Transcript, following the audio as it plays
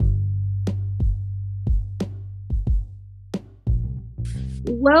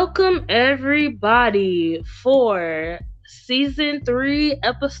Welcome everybody for season 3,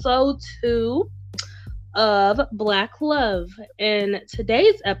 episode 2 of Black Love. In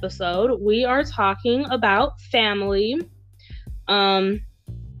today's episode, we are talking about family. Um,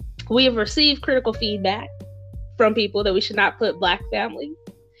 we have received critical feedback from people that we should not put Black family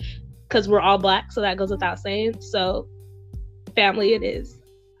because we're all Black, so that goes without saying. So, family it is.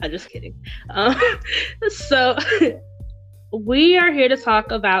 I'm just kidding. Um, so, we are here to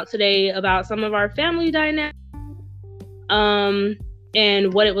talk about today about some of our family dynamics, um,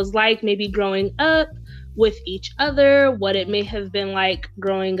 and what it was like maybe growing up with each other, what it may have been like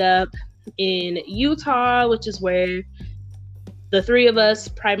growing up in Utah, which is where the three of us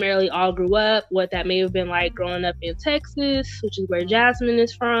primarily all grew up, what that may have been like growing up in Texas, which is where Jasmine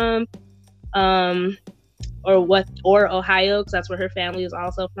is from, um, or Ohio, because that's where her family is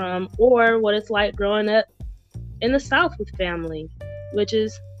also from, or what it's like growing up in the South with family, which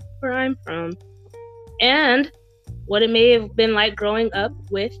is where I'm from, and what it may have been like growing up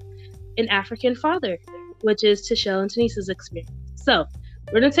with an African father, which is Tishelle and Tanissa's experience. So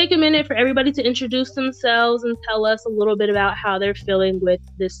we're going to take a minute for everybody to introduce themselves and tell us a little bit about how they're feeling with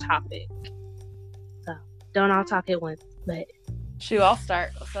this topic. So don't all talk at once, but... Shoot, I'll start.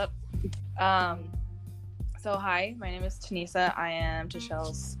 What's up? So hi, my name is Tanissa. I am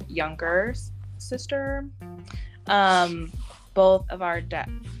Tishelle's younger sister. Both of our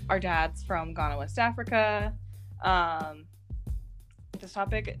dads from Ghana, West Africa. This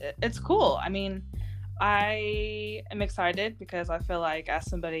topic, it's cool. I mean, I am excited because I feel like as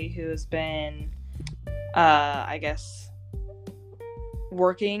somebody who's been, I guess,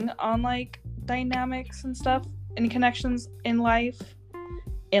 working on like dynamics and stuff and connections in life,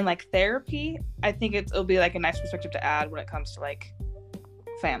 in like therapy, I think it'll be like a nice perspective to add when it comes to like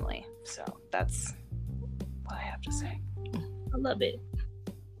family. So that's what I have to say. I love it.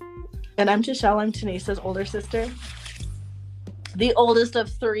 And I'm Tishelle. I'm Tanissa's older sister, the oldest of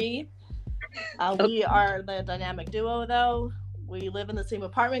three. We are the dynamic duo, though. We live in the same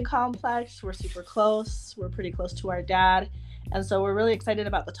apartment complex. We're super close. We're pretty close to our dad. And so we're really excited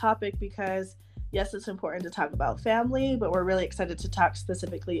about the topic because, yes, it's important to talk about family, but we're really excited to talk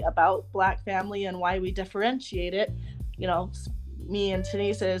specifically about Black family and why we differentiate it. You know, me and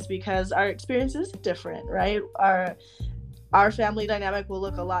Tanissa, is because our experience is different, right? Our family dynamic will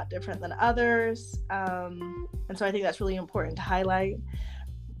look a lot different than others. And so I think that's really important to highlight.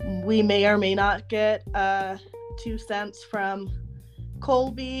 We may or may not get 2 cents from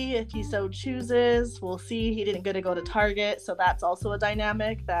Colby if he so chooses. We'll see. He didn't get to go to Target, so that's also a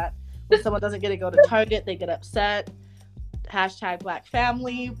dynamic that when someone doesn't get to go to Target, they get upset. Hashtag Black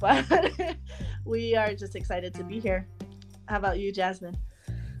family, but we are just excited to be here. How about you, Jasmine?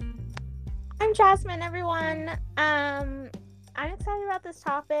 I'm Jasmine, everyone. I'm excited about this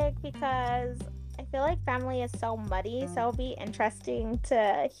topic because I feel like family is so muddy, so it'll be interesting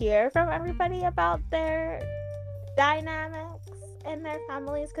to hear from everybody about their dynamics in their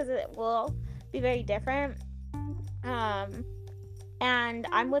families because it will be very different. And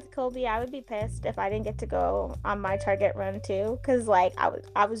I'm with Colby. I would be pissed if I didn't get to go on my Target run too, because like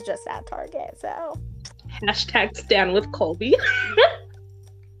I was just at Target, so. Hashtag stand with Colby.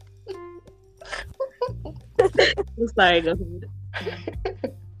 I'm sorry, go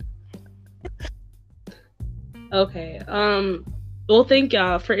ahead. Okay. Well, thank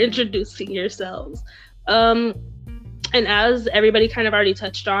y'all for introducing yourselves. And as everybody kind of already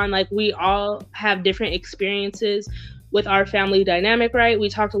touched on, like we all have different experiences with our family dynamic, right? We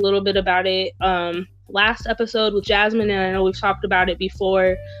talked a little bit about it last episode with Jasmine, and I know we've talked about it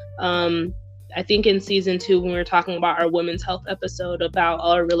before. I think in season 2 when we were talking about our women's health episode about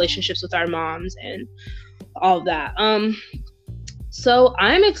our relationships with our moms and all of that. So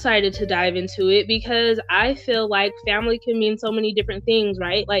I'm excited to dive into it because I feel like family can mean so many different things,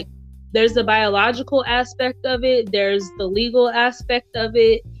 right? Like there's the biological aspect of it, there's the legal aspect of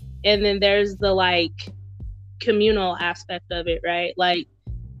it, and then there's the like communal aspect of it, right? Like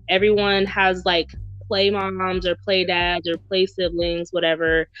everyone has like play moms or play dads or play siblings,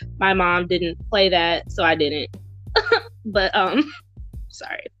 whatever. My mom didn't play that, so I didn't. But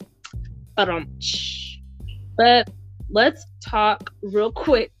sorry. But let's talk real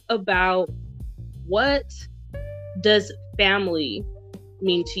quick about what does family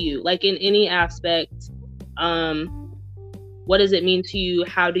mean to you? Like in any aspect, what does it mean to you?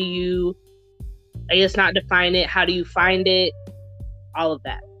 How do you, I guess not define it, how do you find it? All of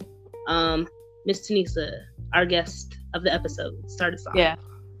that. Miss Tanissa, our guest of the episode, start us off. Yeah.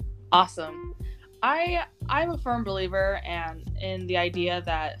 Awesome. I'm a firm believer in the idea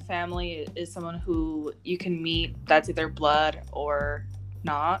that family is someone who you can meet that's either blood or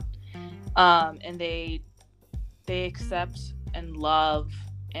not. And they accept and love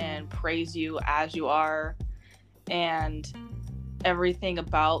and praise you as you are, and everything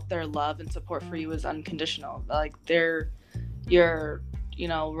about their love and support for you is unconditional. Like, they're your, you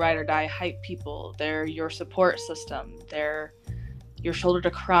know, ride or die hype people. They're your support system. They're your shoulder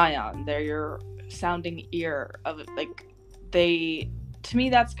to cry on. They're your sounding ear of, like, to me,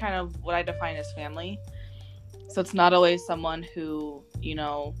 that's kind of what I define as family. So it's not always someone who, you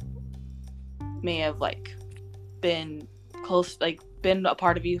know, may have like been close, like been a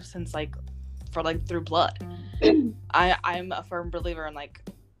part of you since like for like through blood. I'm a firm believer in like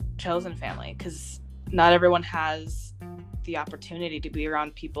chosen family, because not everyone has the opportunity to be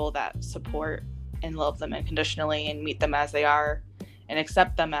around people that support and love them unconditionally and meet them as they are and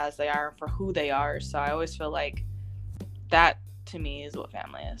accept them as they are for who they are. So I always feel like that, to me, is what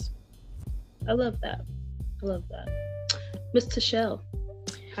family is. I love that. Miss Tashelle,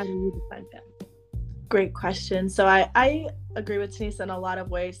 how do you define family? Great question. So I agree with Tanisa in a lot of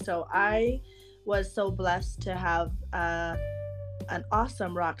ways. So I was so blessed to have an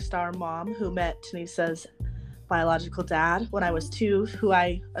awesome rock star mom who met Tanisa's biological dad when I was 2, who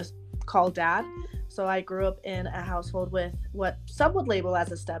I call dad. So I grew up in a household with what some would label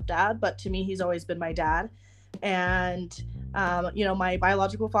as a stepdad, but to me, he's always been my dad. And, you know, my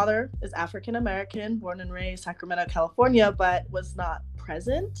biological father is African American, born and raised Sacramento, California, but was not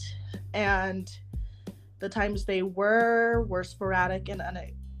present. And the times they were sporadic and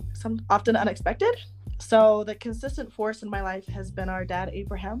often unexpected. So the consistent force in my life has been our dad,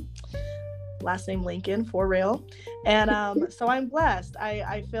 Abraham, last name Lincoln, for real. And so I'm blessed.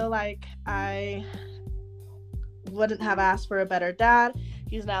 I feel like I wouldn't have asked for a better dad.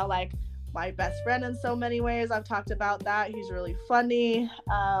 He's now like my best friend in so many ways. I've talked about that. He's really funny.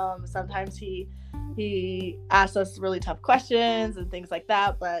 Sometimes he asks us really tough questions and things like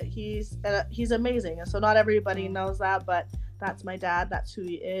that, but he's amazing. And so not everybody knows that, but that's my dad. That's who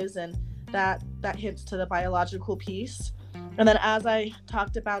he is, and that hints to the biological piece. And then, as I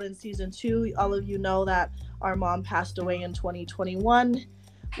talked about in season 2, all of you know that our mom passed away in 2021,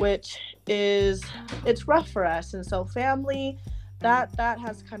 which it's rough for us. And so family, that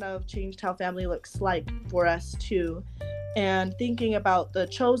has kind of changed how family looks like for us too. And thinking about the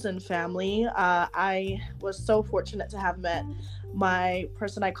chosen family, I was so fortunate to have met my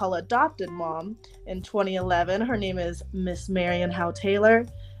person I call adopted mom in 2011. Her name is Miss Marion Howe Taylor.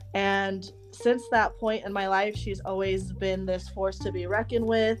 And since that point in my life, she's always been this force to be reckoned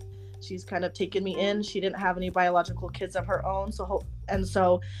with. She's kind of taken me in. She didn't have any biological kids of her own. So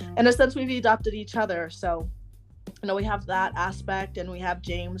in a sense, we've adopted each other. So, you know, we have that aspect, and we have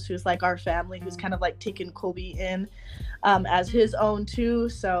James, who's like our family, who's kind of like taken Kobe in as his own too.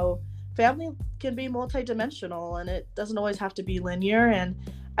 So family can be multidimensional, and it doesn't always have to be linear. And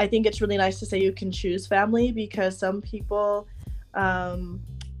I think it's really nice to say you can choose family, because some people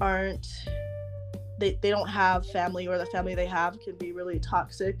they don't have family, or the family they have can be really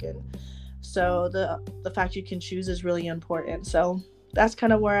toxic. And so the fact you can choose is really important. So that's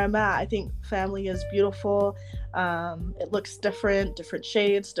kind of where I'm at. I think family is beautiful. It looks different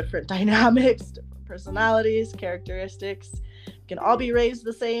shades, different dynamics, different personalities, characteristics. Can all be raised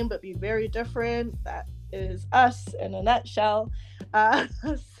the same, but be very different. That is us in a nutshell. And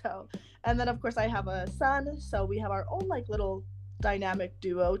then of course I have a son, so we have our own like little dynamic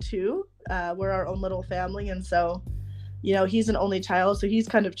duo too. We're our own little family, and so, you know, he's an only child, so he's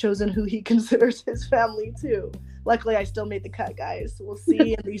kind of chosen who he considers his family too. Luckily, I still made the cut, guys. We'll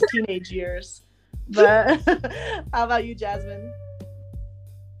see in these teenage years. But how about you, Jasmine?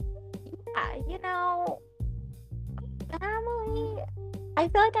 You know, family, I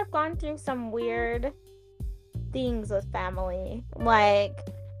feel like I've gone through some weird things with family. Like,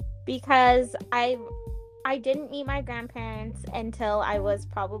 because I didn't meet my grandparents until I was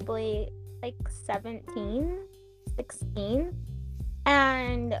probably like 17, 16,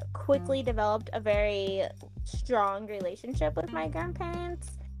 and quickly developed a very strong relationship with my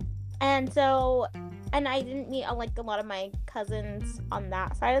grandparents. And so, and I didn't meet like a lot of my cousins on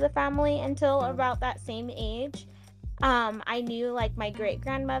that side of the family until about that same age. I knew like my great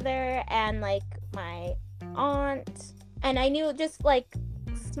grandmother and like my aunt, and I knew just like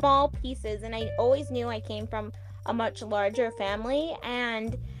small pieces, and I always knew I came from a much larger family.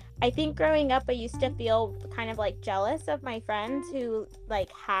 And I think growing up I used to feel kind of like jealous of my friends who like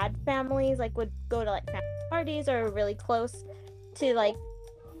had families, like would go to like family parties or really close to like,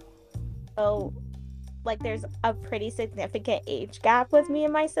 oh, like there's a pretty significant age gap with me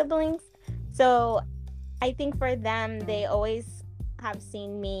and my siblings. So I think for them, they always have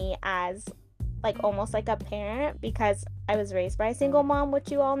seen me as like almost like a parent because I was raised by a single mom,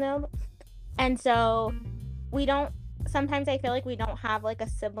 which you all know. And so sometimes I feel like we don't have like a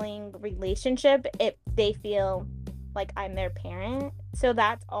sibling relationship if they feel like I'm their parent. So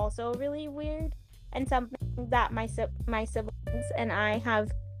that's also really weird and something that my siblings and I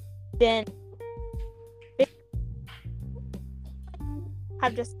have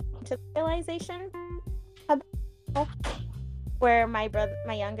just to the realization about, where my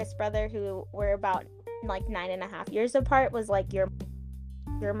youngest brother, who we're about like 9.5 years apart, was like, you're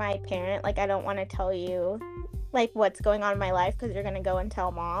my parent, like I don't want to tell you like what's going on in my life because you're gonna go and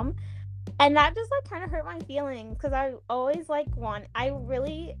tell mom. And that just like kind of hurt my feelings because I always like I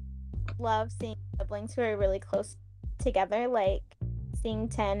really love seeing siblings who are really close together, like seeing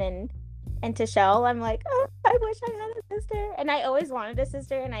Ten and Tashelle. I'm like, oh, I wish I had a sister, and I always wanted a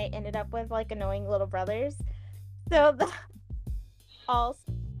sister, and I ended up with like annoying little brothers. So that's also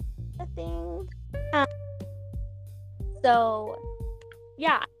a thing. So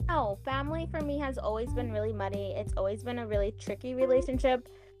yeah, no, family for me has always been really muddy. It's always been a really tricky relationship.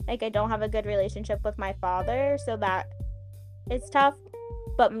 Like I don't have a good relationship with my father, so that is tough.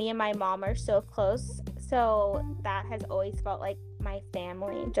 But me and my mom are so close, so that has always felt like my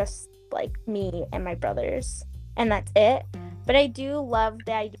family, just like me and my brothers, and that's it. But I do love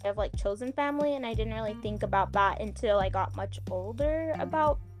the idea of like chosen family, and I didn't really think about that until I got much older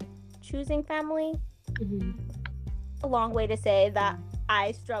about choosing family. Mm-hmm. A long way to say that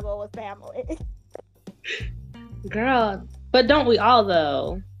I struggle with family. Girl, but don't we all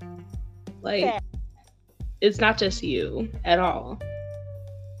though? Like, Fair. It's not just you at all.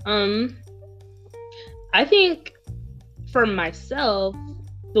 I think for myself,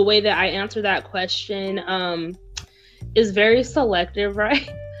 the way that I answer that question is very selective, right?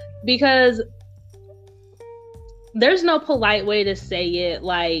 Because there's no polite way to say it.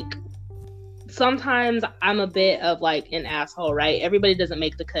 Like, sometimes I'm a bit of like an asshole, right? Everybody doesn't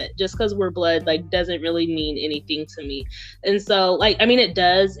make the cut. Just because we're blood, like, doesn't really mean anything to me. And so, like, I mean, it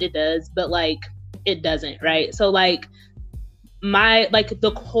does, but like, it doesn't, right? So like,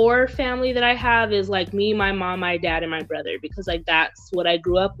 the core family that I have is like me, my mom, my dad, and my brother, because like that's what I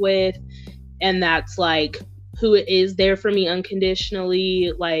grew up with, and that's like who is there for me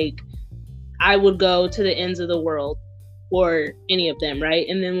unconditionally. Like, I would go to the ends of the world for any of them, right?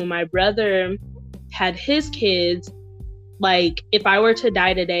 And then when my brother had his kids, like if I were to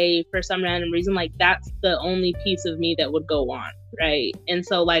die today for some random reason, like that's the only piece of me that would go on, right? And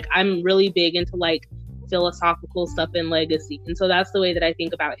so like I'm really big into like philosophical stuff and legacy, and so that's the way that I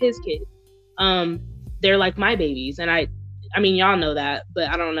think about his kids. They're like my babies, and I mean y'all know that, but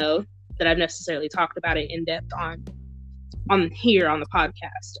I don't know that I've necessarily talked about it in depth on here on the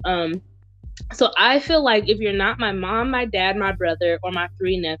podcast. So I feel like if you're not my mom, my dad, my brother, or my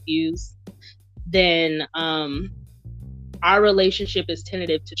 3 nephews, then our relationship is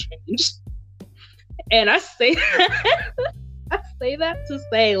tentative to change. And I say that to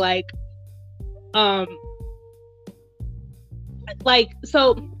say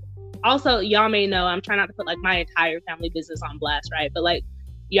so also y'all may know, I'm trying not to put like my entire family business on blast, right? But like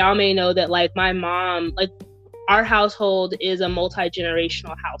y'all may know that like my mom, like our household is a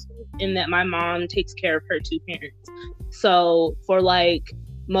multi-generational household in that my mom takes care of her 2 parents. So for like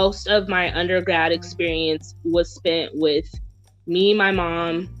most of my undergrad experience was spent with me, my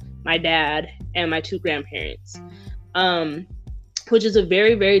mom, my dad, and my 2 grandparents. Which is a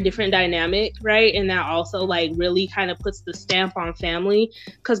very, very different dynamic, right? And that also like really kind of puts the stamp on family,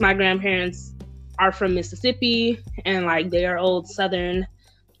 because my grandparents are from Mississippi, and like they are old Southern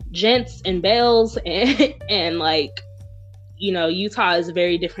gents and belles, and like, you know, Utah is a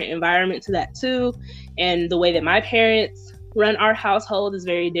very different environment to that too. And the way that my parents run our household is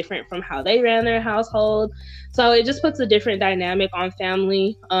very different from how they ran their household. So it just puts a different dynamic on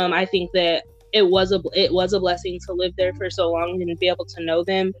family. I think that it was a blessing to live there for so long and be able to know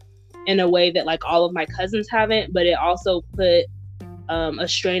them in a way that like all of my cousins haven't, but it also put a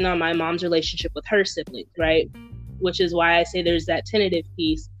strain on my mom's relationship with her siblings, right? Which is why I say there's that tentative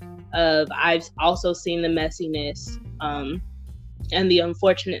piece of I've also seen the messiness and the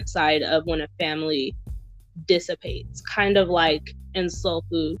unfortunate side of when a family dissipates, kind of like in Soul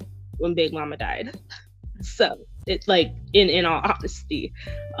Food when Big Mama died. So it's like in all honesty.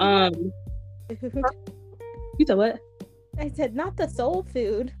 You said what? I said not the soul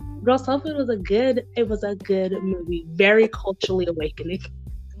food. Girl, Soul Food was a good movie. Very culturally awakening.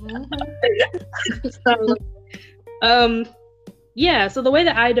 So, yeah, so the way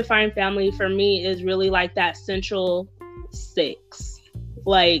that I define family for me is really like that central 6.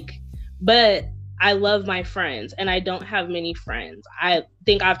 Like, but I love my friends and I don't have many friends. I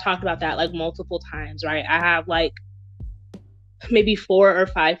think I've talked about that like multiple times, right? I have like maybe 4 or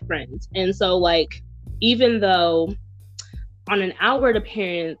 5 friends. And so like, even though on an outward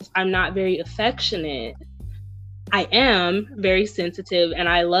appearance, I'm not very affectionate, I am very sensitive and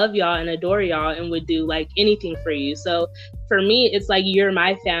I love y'all and adore y'all and would do like anything for you. So for me, it's like you're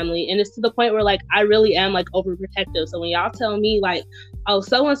my family. And it's to the point where like I really am like overprotective. So when y'all tell me like, oh,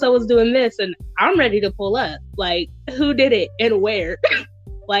 so-and-so was doing this and I'm ready to pull up, like who did it and where?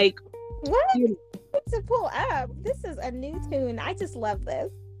 Like what? To pull up. This is a new tune. I just love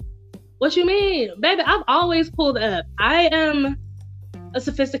this. What you mean? Baby, I've always pulled up. I am a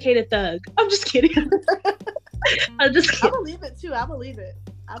sophisticated thug. I'm just kidding. I'm just kidding. I believe it too. I believe it.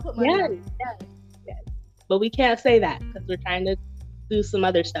 I put money on it. Yes. But we can't say that because we're trying to do some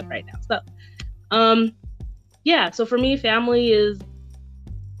other stuff right now. So, yeah. So for me, family is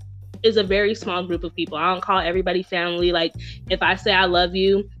a very small group of people. I don't call everybody family. Like if I say I love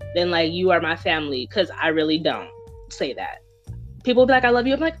you, then like you are my family, because I really don't say that. People be like, I love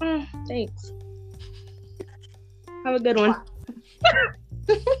you. I'm like, oh, thanks. Have a good one.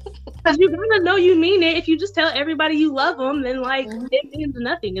 Because you're gonna know you mean it. If you just tell everybody you love them, then like it means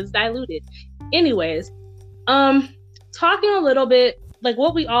nothing. It's diluted. Anyways, talking a little bit like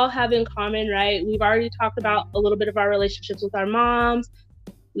what we all have in common, right? We've already talked about a little bit of our relationships with our moms.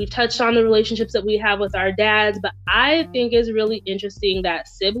 We've touched on the relationships that we have with our dads, but I think it's really interesting that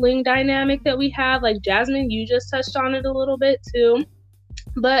sibling dynamic that we have. Like Jasmine, you just touched on it a little bit too,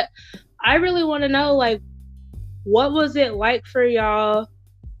 but I really want to know, like, what was it like for y'all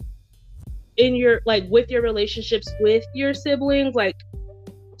in your, like, with your relationships with your siblings? Like,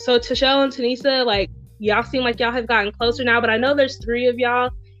 so Tashelle and Tanisa, like, y'all seem like y'all have gotten closer now, but I know there's 3 of y'all,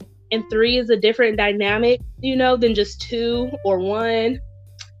 and 3 is a different dynamic, you know, than just 2 or 1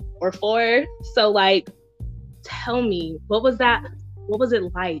 or 4. So like, tell me, what was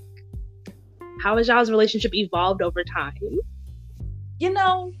it like? How has y'all's relationship evolved over time? You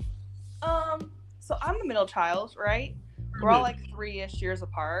know, so I'm the middle child, right? We're all like 3-ish years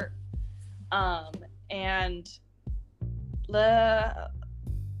apart. And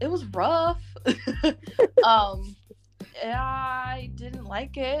it was rough. I didn't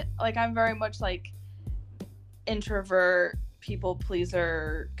like it. Like I'm very much like introvert, people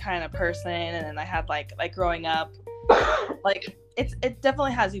pleaser kind of person, and then I had like growing up, like it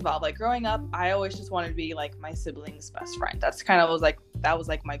definitely has evolved. Like growing up, I always just wanted to be like my sibling's best friend. That's kind of that was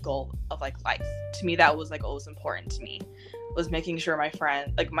like my goal of like life. To me, that was like what was important to me, was making sure my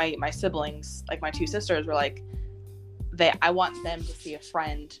friend, like my siblings, like my 2 sisters were like, I want them to see a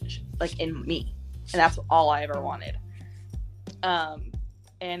friend like in me, and that's all I ever wanted.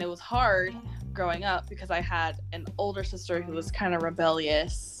 And it was hard growing up because I had an older sister who was kind of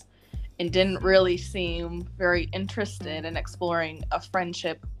rebellious and didn't really seem very interested in exploring a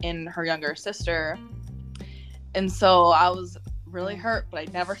friendship in her younger sister. And so I was really hurt, but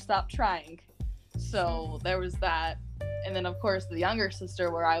I never stopped trying. So there was that. And then of course the younger sister,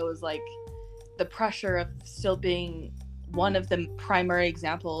 where I was like the pressure of still being one of the primary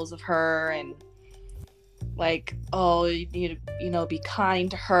examples of her, and like, oh, you need to, you know, be kind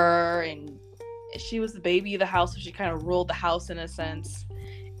to her, and she was the baby of the house, so she kind of ruled the house in a sense,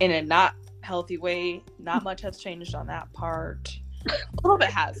 in a not healthy way. Not much has changed on that part. A little bit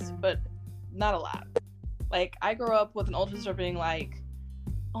has, but not a lot. Like I grew up with an older sister being like,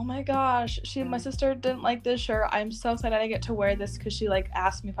 oh my gosh, my sister didn't like this shirt. I'm so excited I get to wear this because she like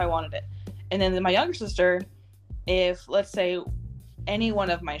asked me if I wanted it. And then my younger sister, if let's say any one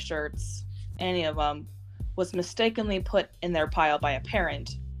of my shirts, any of them, was mistakenly put in their pile by a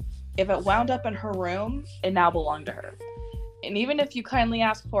parent, if it wound up in her room, it now belonged to her. And even if you kindly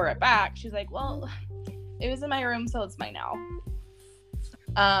ask for it back, she's like, well, it was in my room, so it's mine now.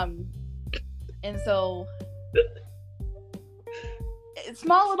 And so it's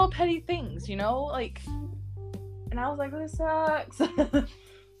small little petty things, you know, like, and I was like, this sucks.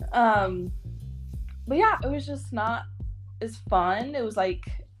 But yeah, it was just not as fun. It was like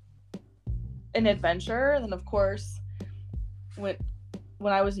an adventure. And then of course, when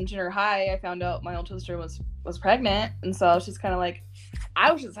I was in junior high, I found out my older sister was pregnant, and so I was just kind of like,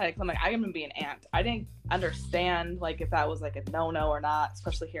 I was just excited because I'm like, I'm gonna be an aunt. I didn't understand like if that was like a no-no or not,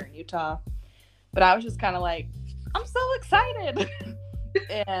 especially here in Utah. But I was just kind of like, I'm so excited.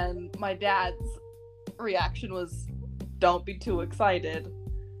 And my dad's reaction was, don't be too excited.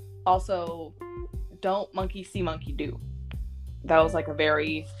 Also, don't monkey see, monkey do. That was like a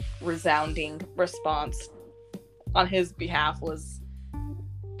very resounding response on his behalf, was,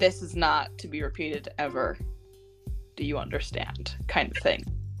 this is not to be repeated ever. Do you understand? Kind of thing.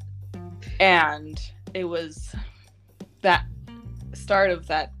 And it was that start of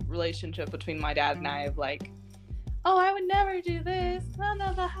that relationship between my dad and I of like, oh, I would never do this, blah,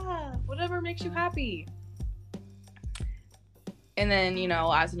 blah, blah, whatever makes you happy. And then, you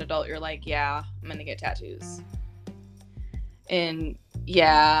know, as an adult, you're like, yeah, I'm gonna get tattoos. And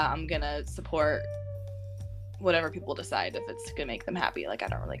yeah, I'm gonna support whatever people decide if it's gonna make them happy. Like, I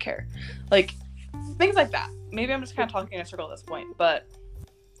don't really care. Like, things like that. Maybe I'm just kind of talking in a circle at this point, but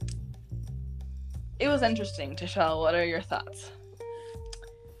it was interesting. Tashelle, what are your thoughts?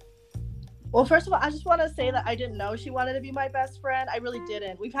 Well, first of all, I just want to say that I didn't know she wanted to be my best friend. I really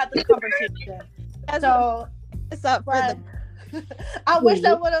didn't. We've had this conversation. So, it's up for the... I wish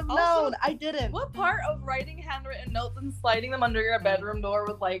I would have Also, known. I didn't. What part of writing handwritten notes and sliding them under your bedroom door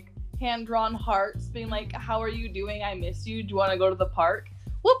with like hand-drawn hearts being like, how are you doing? I miss you. Do you want to go to the park?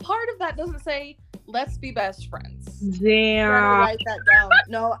 What part of that doesn't say, let's be best friends? I'm trying to Damn. write that down.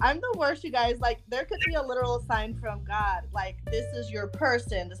 No, I'm the worst, you guys. Like, there could be a literal sign from God. Like, this is your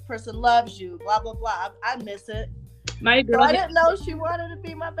person. This person loves you. Blah, blah, blah. I miss it. My So girl I didn't know she wanted to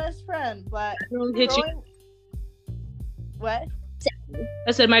be my best friend, but hit you. What?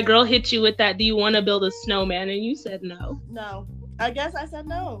 I said my girl hit you with that. Do you want to build a snowman? And you said no. No. I guess I said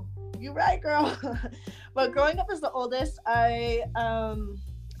no. You're right, girl. But growing up as the oldest, I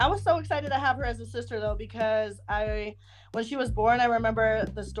was so excited to have her as a sister though, because when she was born, I remember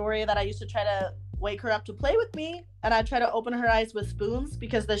the story that I used to try to wake her up to play with me, and I'd try to open her eyes with spoons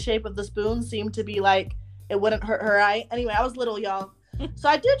because the shape of the spoon seemed to be like it wouldn't hurt her eye. Anyway, I was little, y'all. So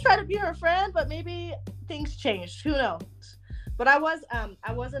I did try to be her friend, but maybe things changed. Who knows? But I was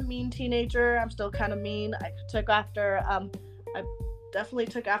a mean teenager. I'm still kind of mean. I definitely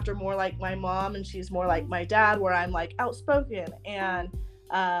took after more like my mom, and she's more like my dad, where I'm like outspoken and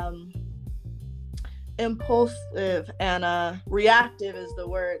impulsive and reactive is the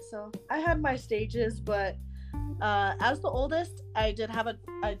word. So I had my stages, but as the oldest, I did have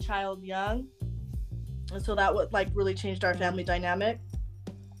a child young, and so that would like really changed our family dynamic.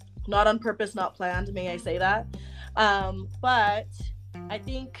 Not on purpose, not planned, may I say that. But I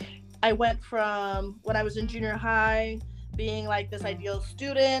think I went from when I was in junior high being like this ideal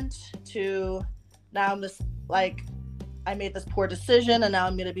student to now I'm this like I made this poor decision and now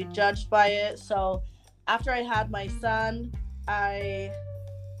I'm going to be judged by it. So after I had my son, I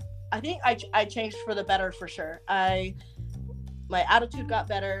think I changed for the better for sure. My attitude got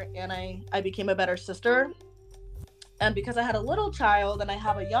better and I became a better sister. And because I had a little child and I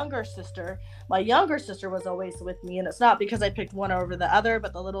have a younger sister, my younger sister was always with me. And it's not because I picked one over the other,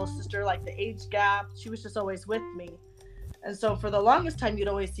 but the little sister, like the age gap, she was just always with me. And so for the longest time, you'd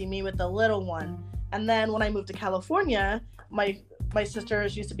always see me with the little one. And then when I moved to California, my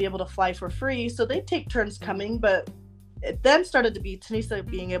sisters used to be able to fly for free. So they'd take turns coming, but it then started to be Tanisa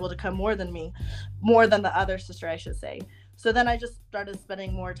being able to come more than me, more than the other sister, I should say. So then I just started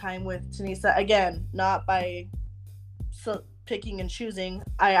spending more time with Tanisa, again, not by picking and choosing.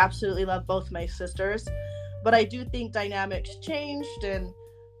 I absolutely love both my sisters, but I do think dynamics changed and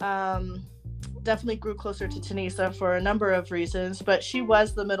definitely grew closer to Tanisa for a number of reasons. But she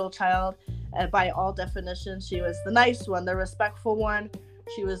was the middle child, and by all definitions, she was the nice one, the respectful one.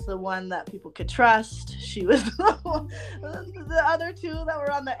 She was the one that people could trust. She was the other two that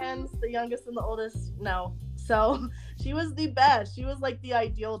were on the ends, the youngest and the oldest, no. So she was the best. She was like the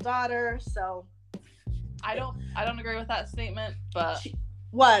ideal daughter. So I don't agree with that statement, but she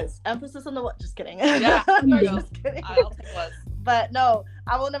was emphasis on the what? Just kidding. Yeah, there you go. Just kidding. I'll take was. But no,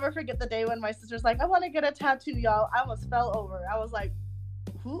 I will never forget the day when my sister's like, I want to get a tattoo, y'all. I almost fell over. I was like,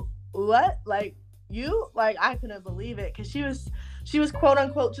 who? What? Like you? Like I couldn't believe it because she was quote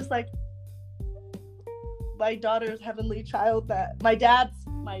unquote just like my daughter's heavenly child that my dad's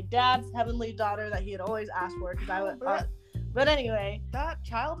heavenly daughter that he had always asked for because I went. But anyway, that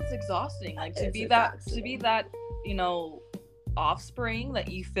child is exhausting. Like to be exhausting. that, you know, offspring that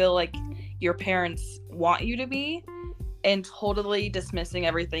you feel like your parents want you to be, and totally dismissing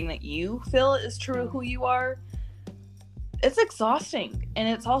everything that you feel is true who you are. It's exhausting, and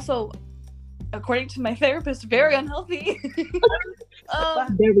it's also, according to my therapist, very unhealthy.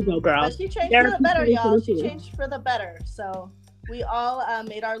 There we go, girl. But she changed for the better, y'all. She changed for the better. So we all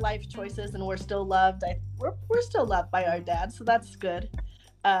made our life choices, and we're still loved. We're still loved by our dad, so that's good.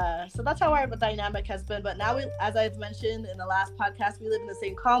 So that's how our dynamic has been. But now, as I've mentioned in the last podcast, we live in the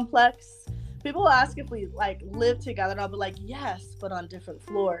same complex. People ask if we like live together, and I'll be like, yes, but on different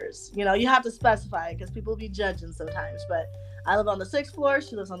floors. You know, you have to specify because people be judging sometimes. But I live on the 6th floor.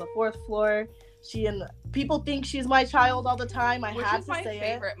 She lives on the 4th floor. People think she's my child all the time. Which had is to my say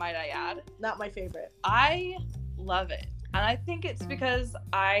favorite, it. might I add? Not my favorite. I love it. And I think it's because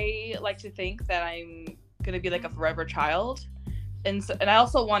I like to think that I'm gonna be like a forever child, and I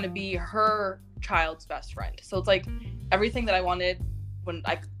also want to be her child's best friend. So it's like everything that I wanted when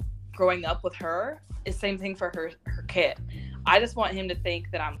I growing up with her is same thing for her kid. I just want him to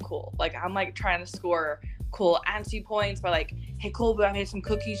think that I'm cool. Like I'm like trying to score cool auntie points by like, hey Colby, I made some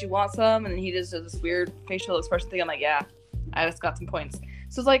cookies, you want some? And then he just does this weird facial expression thing. I'm like, yeah, I just got some points.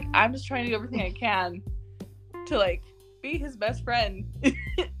 So it's like I'm just trying to do everything I can to like be his best friend.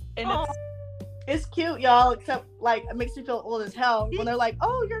 And it's cute, y'all, except like it makes me feel old as hell when they're like,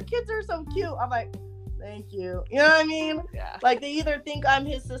 oh, your kids are so cute. I'm like, thank you. You know what I mean? Yeah. Like they either think I'm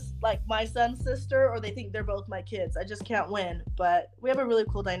like my son's sister, or they think they're both my kids. I just can't win. But we have a really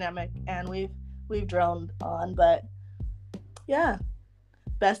cool dynamic, and we've droned on. But yeah,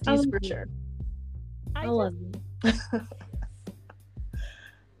 besties for sure. I love you.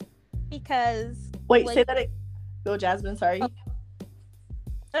 Because wait, say that. Go, Jasmine. Sorry.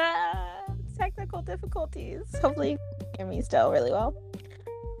 Technical difficulties. Hopefully, you can hear me still really well.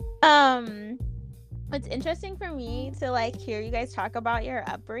 It's interesting for me to like hear you guys talk about your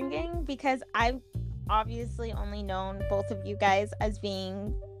upbringing, because I've obviously only known both of you guys as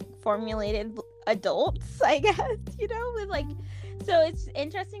being formulated adults, I guess, you know, with like, so it's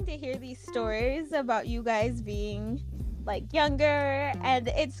interesting to hear these stories about you guys being like younger, and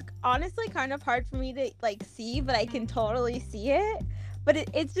it's honestly kind of hard for me to like see, but I can totally see it. But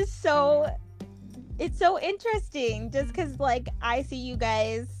it's just so, it's so interesting just because like I see you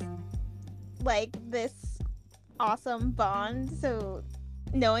guys like this awesome bond, so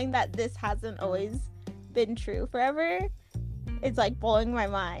knowing that this hasn't always been true forever, it's like blowing my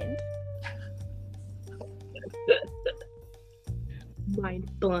mind.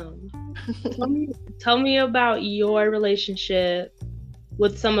 Mind blown. Tell me about your relationship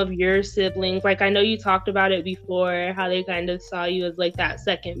with some of your siblings. Like I know you talked about it before, how they kind of saw you as like that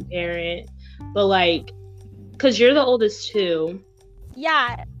second parent, but like because you're the oldest too.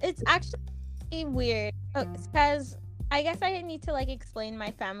 Yeah, it's actually weird because I guess I need to like explain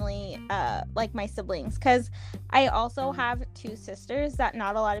my family, like my siblings, because I also have two sisters that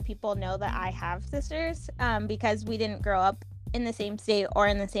not a lot of people know that I have sisters, because we didn't grow up in the same state or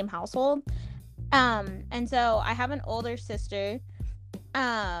in the same household, and so I have an older sister,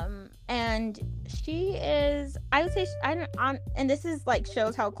 and she is, I would say, and this is like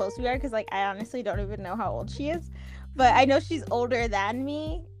shows how close we are, because like I honestly don't even know how old she is, but I know she's older than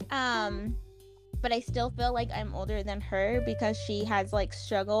me, but I still feel like I'm older than her because she has like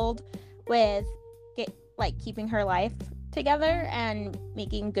struggled with keeping her life together and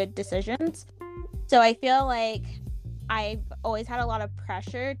making good decisions. So I feel like I've always had a lot of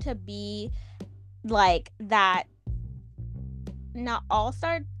pressure to be like that, not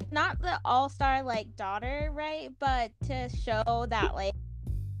the all-star like daughter, right? But to show that like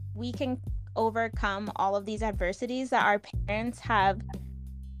we can overcome all of these adversities that our parents have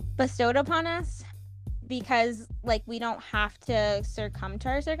bestowed upon us, because like we don't have to succumb to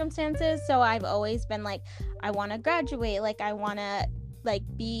our circumstances. So I've always been like, I want to graduate, like I want to like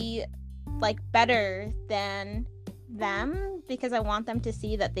be like better than them, because I want them to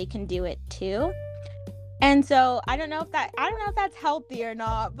see that they can do it too. And so I don't know if that's healthy or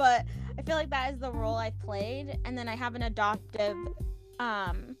not, but I feel like that is the role I've played. And then I have an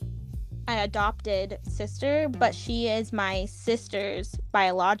adopted sister, but she is my sister's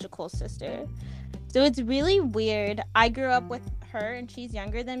biological sister. So it's really weird. I grew up with her and she's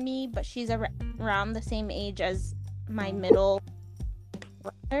younger than me, but she's around the same age as my middle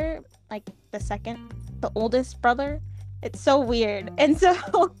brother, like the oldest brother. It's so weird. And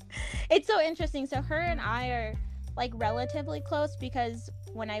so it's so interesting. So her and I are like relatively close, because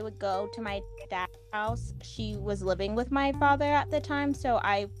when I would go to my dad's house, she was living with my father at the time. So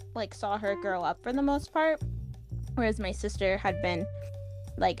I like saw her grow up for the most part, whereas my sister had been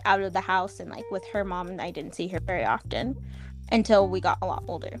like out of the house and like with her mom, and I didn't see her very often until we got a lot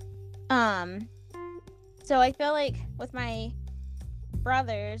older. So I feel like with my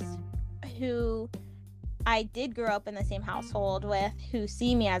brothers, who I did grow up in the same household with, who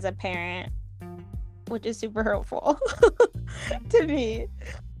see me as a parent, which is super hurtful to me,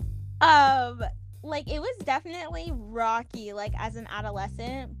 like it was definitely rocky like as an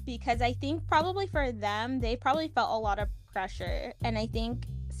adolescent, because I think probably for them, they probably felt a lot of pressure. And I think,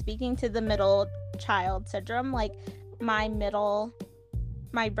 speaking to the middle child syndrome, like my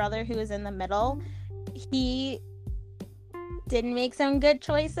brother who is in the middle, he didn't make some good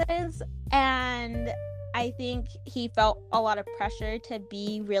choices, and I think he felt a lot of pressure to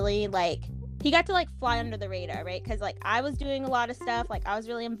be really like, he got to like fly under the radar, right? Because like I was doing a lot of stuff, like I was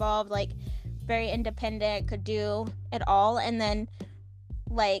really involved like very independent, could do it all. And then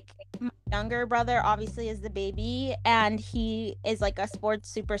like my younger brother obviously is the baby, and he is like a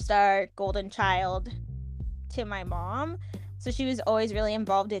sports superstar, golden child to my mom. So she was always really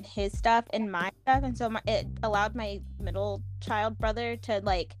involved in his stuff and my stuff, and so it allowed my middle child brother to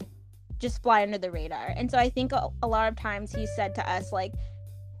like just fly under the radar. And so I think a lot of times he said to us like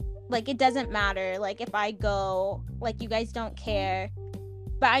it doesn't matter, like if I go, like you guys don't care.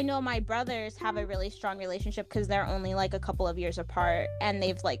 But I know my brothers have a really strong relationship because they're only like a couple of years apart, and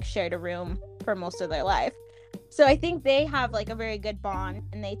they've like shared a room for most of their life. So I think they have like a very good bond,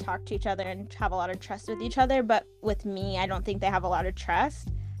 and they talk to each other and have a lot of trust with each other. But with me, I don't think they have a lot of trust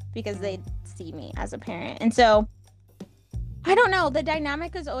because they see me as a parent. And so I don't know, the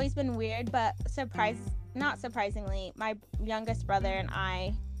dynamic has always been weird, but not surprisingly, my youngest brother and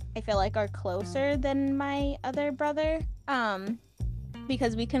I feel like are closer than my other brother.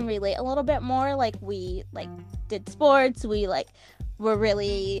 Because we can relate a little bit more. Like we like did sports, we like were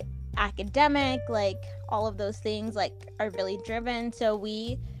really academic, like all of those things like are really driven, so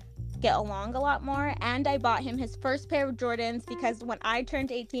we get along a lot more. And I bought him his first pair of Jordans because when I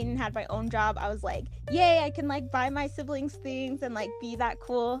turned 18 and had my own job, I was like, yay, I can like buy my siblings things and like be that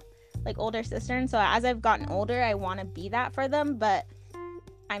cool like older sister. And so as I've gotten older, I want to be that for them, but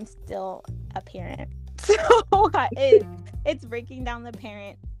I'm still a parent. So it's breaking down the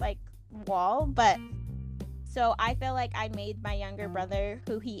parent like wall. But so I feel like I made my younger brother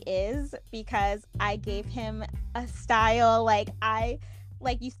who he is because I gave him a style. Like I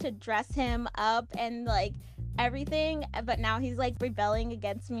like used to dress him up and like everything, but now he's like rebelling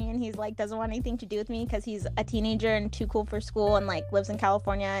against me, and he's like doesn't want anything to do with me because he's a teenager and too cool for school, and like lives in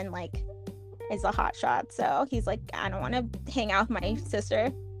California and like is a hot shot. So he's like, I don't want to hang out with my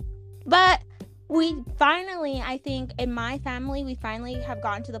sister. But we finally, I think in my family, we finally have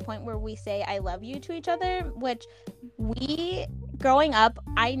gotten to the point where we say I love you to each other, which growing up,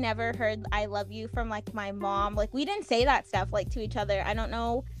 I never heard I love you from like my mom. Like we didn't say that stuff like to each other. I don't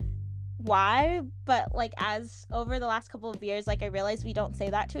know why, but like as over the last couple of years, like I realized we don't say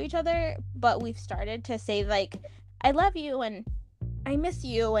that to each other, but we've started to say like I love you and I miss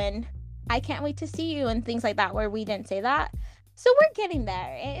you and I can't wait to see you and things like that, where we didn't say that. So we're getting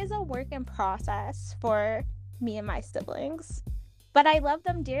there. It is a work in process for me and my siblings, but I love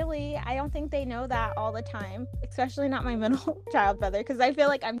them dearly. I don't think they know that all the time, especially not my middle child brother, because I feel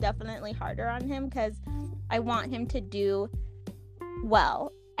like I'm definitely harder on him because I want him to do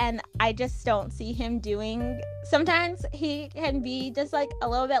well, and I just don't see him doing. Sometimes he can be just like a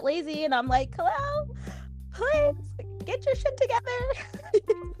little bit lazy, and I'm like, hello, please get your shit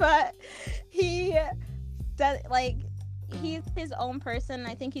together. But he does, like, he's his own person.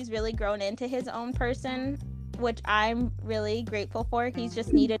 I think he's really grown into his own person, which I'm really grateful for. He's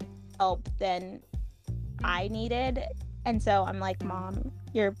just needed help than I needed, and so I'm like, Mom,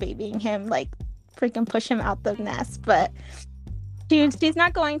 you're babying him, like freaking push him out the nest. But she's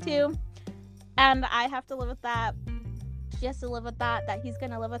not going to, and I have to live with that. She has to live with that he's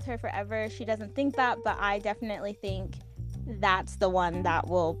gonna live with her forever. She doesn't think that, but I definitely think that's the one that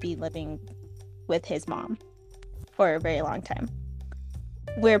will be living with his mom for a very long time.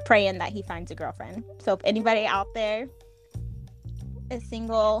 We're praying that he finds a girlfriend. So if anybody out there is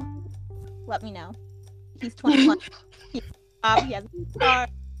single, let me know. He's 21. He has a car,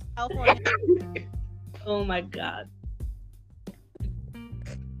 California. Oh my God.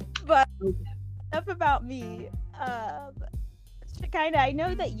 But enough about me. Shekinah, I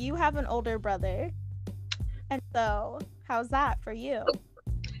know that you have an older brother, and so how's that for you?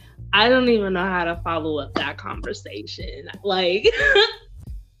 I don't even know how to follow up that conversation. Like,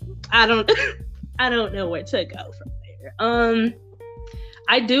 I don't know where to go from there.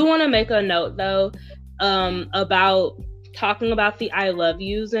 I do want to make a note though, about talking about the I love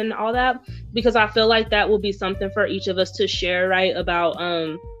yous and all that, because I feel like that will be something for each of us to share, right? About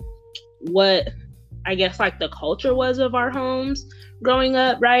what I guess like the culture was of our homes growing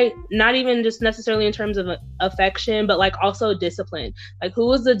up, right? Not even just necessarily in terms of affection, but like also discipline. Like who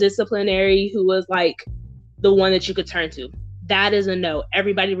was the disciplinary, who was like the one that you could turn to? That is a note.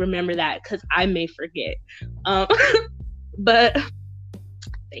 Everybody remember that, because I may forget. But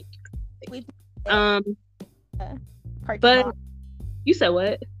thank you. But lot. You said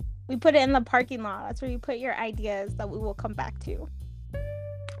what? We put it in the parking lot. That's where you put your ideas that we will come back to.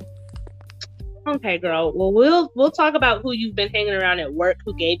 Okay, girl. Well, we'll talk about who you've been hanging around at work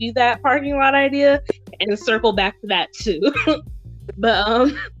who gave you that parking lot idea, and circle back to that too.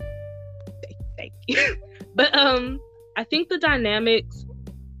 But thank you. But I think the dynamics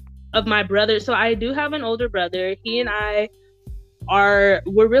of my brother. So I do have an older brother. He and I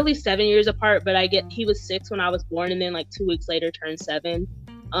we're really 7 years apart, but he was 6 when I was born, and then like 2 weeks later turned 7.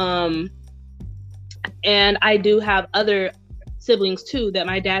 And I do have other siblings too that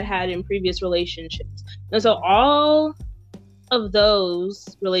my dad had in previous relationships, and so all of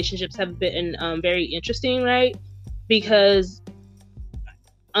those relationships have been very interesting, right? Because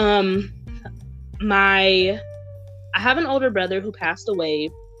I have an older brother who passed away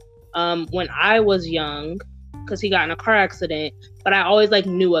when I was young because he got in a car accident, but I always like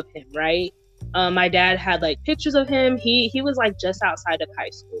knew of him, right? My dad had like pictures of him. He was like just outside of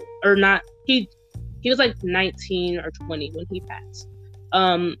high school, or not. He was like 19 or 20 when he passed.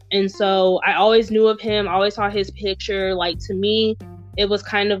 And so I always knew of him, always saw his picture. Like, to me, it was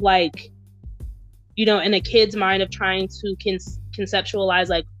kind of like, you know, in a kid's mind of trying to conceptualize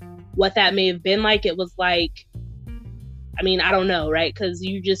like what that may have been like. It was like, I mean, I don't know, right? Because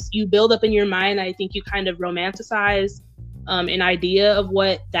you build up in your mind, I think you kind of romanticize an idea of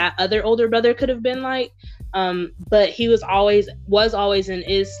what that other older brother could have been like. But he was always and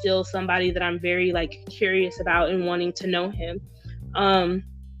is still somebody that I'm very like curious about and wanting to know him.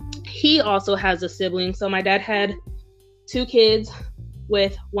 He also has a sibling. So my dad had 2 kids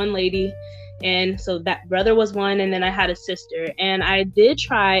with one lady, and so that brother was one, and then I had a sister, and I did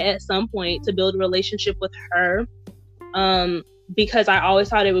try at some point to build a relationship with her, because I always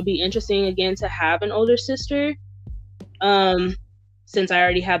thought it would be interesting again to have an older sister, since I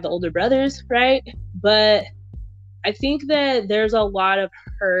already have the older brothers, right? But I think that there's a lot of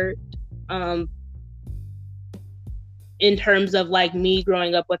hurt in terms of like me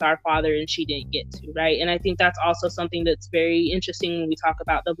growing up with our father and she didn't get to, right? And I think that's also something that's very interesting when we talk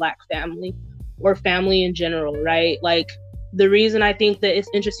about the Black family or family in general, right? Like, the reason I think that it's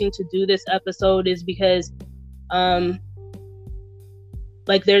interesting to do this episode is because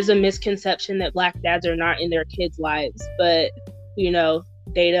like there's a misconception that Black dads are not in their kids' lives, but you know,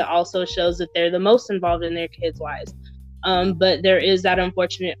 data also shows that they're the most involved in their kids' lives. But there is that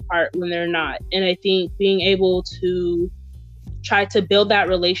unfortunate part when they're not. And I think being able to try to build that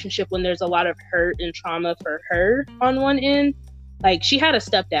relationship when there's a lot of hurt and trauma for her on one end, like she had a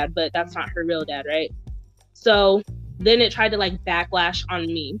stepdad, but that's not her real dad, right? So then it tried to like backlash on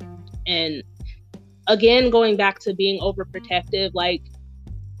me. And again, going back to being overprotective, like,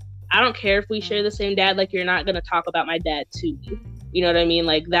 I don't care if we share the same dad, like you're not going to talk about my dad to me. You know what I mean?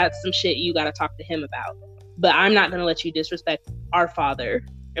 Like, that's some shit you got to talk to him about. But I'm not going to let you disrespect our father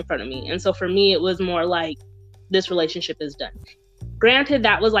in front of me. And so for me, it was more like, this relationship is done. Granted,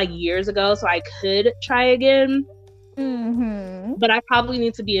 that was like years ago, so I could try again. Mm-hmm. But I probably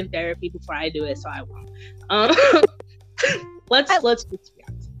need to be in therapy before I do it, so I won't. Let's just be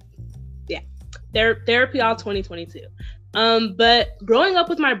honest. Yeah. Therapy all 2022. But growing up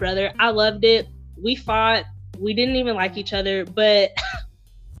with my brother, I loved it. We fought. We didn't even like each other, but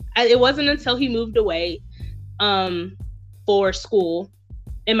it wasn't until he moved away for school.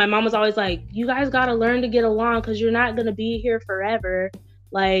 And my mom was always like, you guys got to learn to get along because you're not going to be here forever.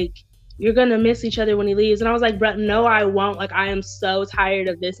 Like, you're going to miss each other when he leaves. And I was like, bro, no, I won't. Like, I am so tired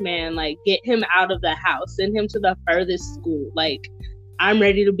of this man. Like, get him out of the house. Send him to the furthest school. Like, I'm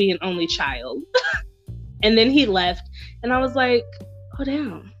ready to be an only child. And then he left. And I was like, oh,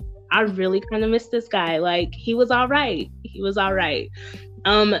 damn. I really kind of miss this guy. Like, he was all right.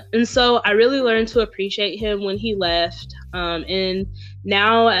 And so I really learned to appreciate him when he left. And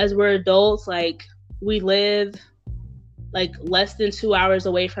now as we're adults, like, we live like less than 2 hours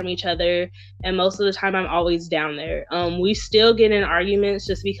away from each other. And most of the time I'm always down there. We still get in arguments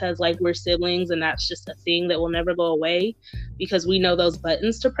just because like we're siblings, and that's just a thing that will never go away because we know those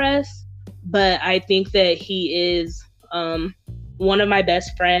buttons to press. But I think that he is one of my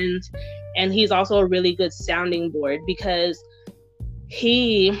best friends, and he's also a really good sounding board because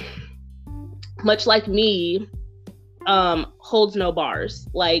he, much like me, holds no bars.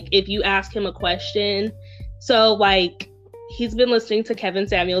 Like, if you ask him a question, so like he's been listening to Kevin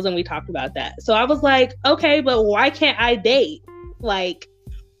Samuels and we talked about that. So I was like, okay, but why can't I date? Like,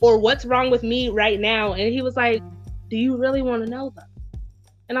 or what's wrong with me right now? And he was like, do you really want to know them?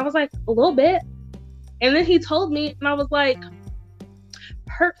 And I was like, a little bit. And then he told me, and I was like,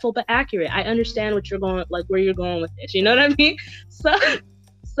 hurtful but accurate. I understand what you're going, like where you're going with this. You know what I mean?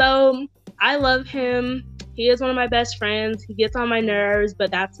 So I love him. He is one of my best friends. He gets on my nerves,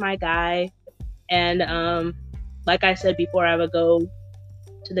 but that's my guy. And like I said before, I would go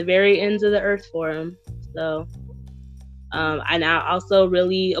to the very ends of the earth for him. So I now also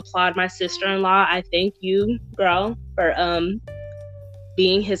really applaud my sister-in-law. I thank you, girl, for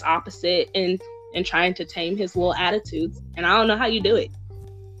being his opposite and trying to tame his little attitudes. And I don't know how you do it.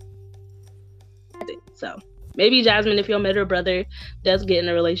 So Maybe Jasmine, if your middle brother does get in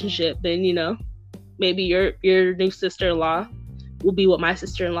a relationship, then maybe your new sister-in-law will be what my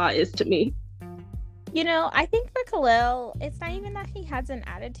sister-in-law is to me. I think for Khalil, it's not even that he has an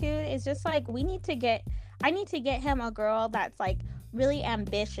attitude. It's just like I need to get him a girl that's like really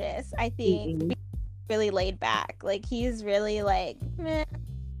ambitious. I think really laid back. Like he's really like, meh,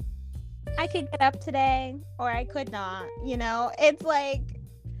 I could get up today or I could not. It's like,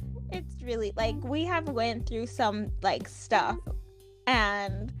 it's really like we have went through some like stuff,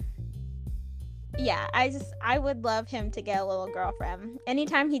 and yeah, I would love him to get a little girlfriend.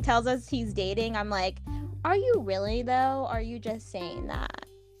 Anytime he tells us he's dating, I'm like, are you really though? Or are you just saying that?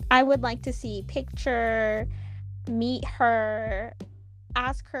 I would like to see picture, meet her,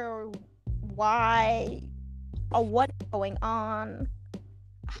 ask her why, or what's going on,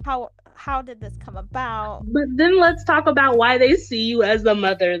 how did this come about? But then let's talk about why they see you as the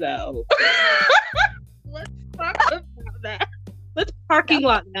mother though. Let's talk about that. Let's parking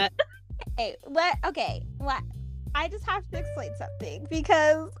lot that. Okay, I just have to explain something,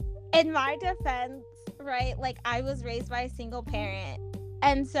 because in my defense, right, like I was raised by a single parent,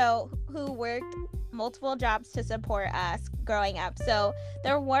 and so who worked multiple jobs to support us growing up. So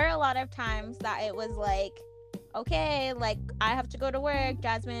there were a lot of times that it was like, okay, like I have to go to work,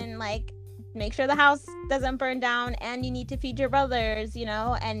 Jasmine, like make sure the house doesn't burn down, and you need to feed your brothers,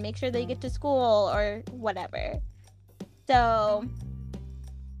 and make sure they get to school or whatever. So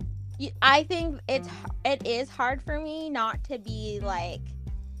I think it is hard for me not to be like,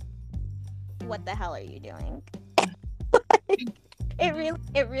 what the hell are you doing?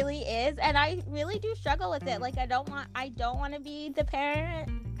 It really is, and I really do struggle with it. Like I don't want to be the parent,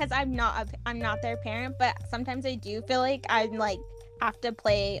 because I'm not their parent, but sometimes I do feel like I'm like have to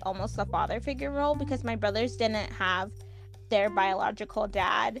play almost a father figure role, because my brothers didn't have their biological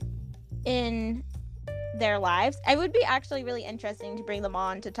dad in their lives. It would be actually really interesting to bring them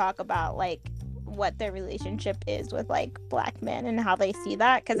on to talk about like what their relationship is with like Black men and how they see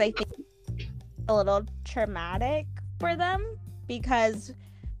that, because I think it's a little traumatic for them, because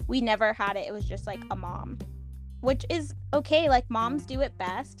we never had it. It was just like a mom, which is okay, like moms do it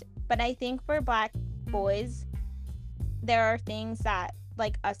best, but I think for Black boys there are things that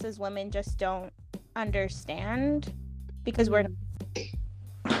like us as women just don't understand, because we're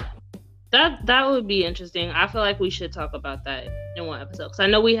That would be interesting. I feel like we should talk about that in one episode, because I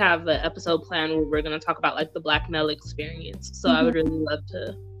know we have an episode planned where we're going to talk about like the Black male experience. So I would really love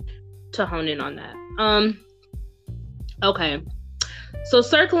to hone in on that. Okay. So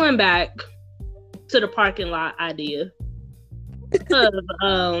circling back to the parking lot idea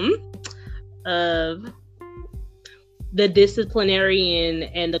of the disciplinarian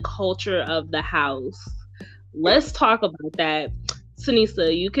and the culture of the house. Let's talk about that.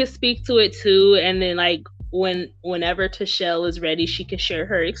 Tanisa, you can speak to it too, and then like whenever Tashelle is ready, she can share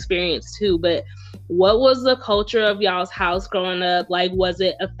her experience too. But what was the culture of y'all's house growing up? Like, was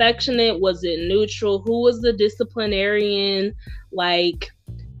it affectionate? Was it neutral? Who was the disciplinarian? Like,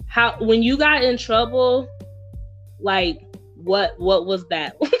 how when you got in trouble, like what was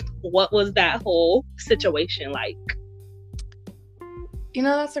that? What was that whole situation like?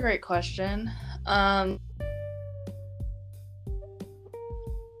 That's a great question.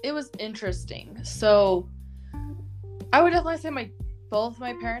 It was interesting. So I would definitely say both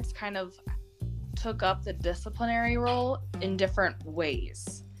my parents kind of took up the disciplinary role in different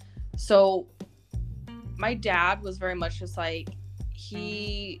ways. So my dad was very much just like,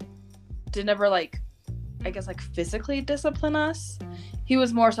 he did never like, I guess like physically discipline us. He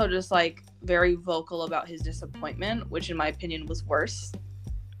was more so just like very vocal about his disappointment, which in my opinion was worse.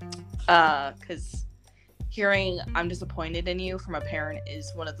 Because hearing "I'm disappointed in you" from a parent is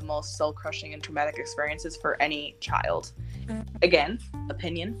one of the most soul-crushing and traumatic experiences for any child. Again,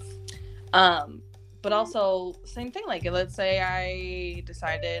 opinion. But also, same thing, like, let's say I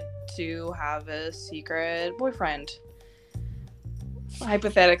decided to have a secret boyfriend.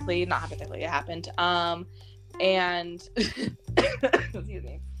 Hypothetically, not hypothetically, it happened. And, excuse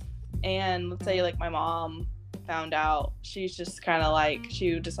me. And let's say, like, my mom found out, she's just kind of like,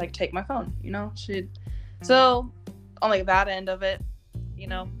 she would just, like, take my phone, So, on, like, that end of it,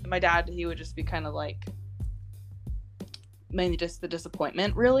 my dad, he would just be kind of, like, mainly just the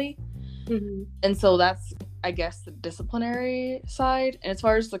disappointment, really. Mm-hmm. And so that's, I guess, the disciplinary side. And as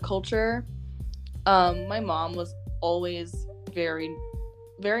far as the culture, my mom was always very,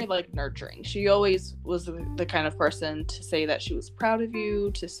 very, like, nurturing. She always was the kind of person to say that she was proud of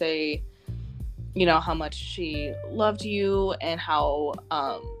you, to say, how much she loved you and how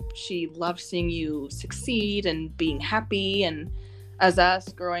she loved seeing you succeed and being happy. And as us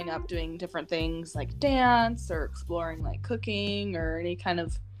growing up doing different things like dance or exploring like cooking or any kind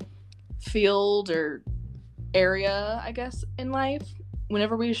of field or area, I guess, in life,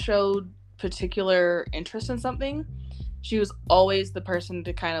 whenever we showed particular interest in something, she was always the person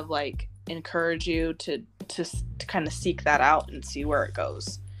to kind of like encourage you to kind of seek that out and see where it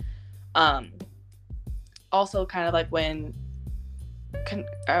goes. Also kind of like when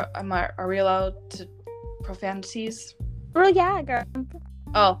are we allowed to profanities? Oh yeah, girl.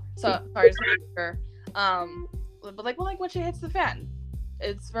 Oh, so sorry, just making sure. But like when she hits the fan,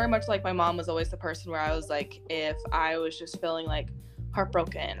 it's very much like my mom was always the person where I was like, if I was just feeling like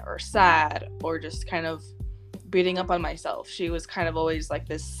heartbroken or sad or just kind of beating up on myself, she was kind of always like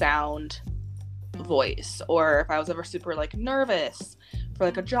this sound voice. Or if I was ever super like nervous for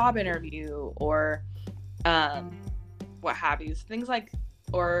like a job interview or what have you, things like,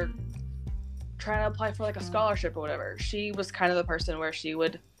 or trying to apply for like a scholarship or whatever, she was kind of the person where she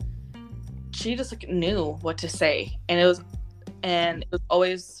just like knew what to say, and it was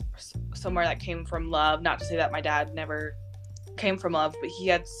always somewhere that came from love. Not to say that my dad never came from love, but he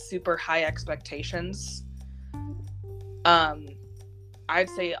had super high expectations. I'd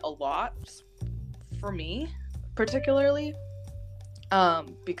say a lot for me particularly,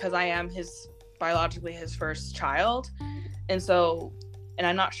 because I am biologically his first child, and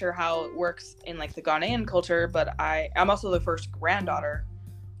I'm not sure how it works in like the Ghanaian culture, but I'm also the first granddaughter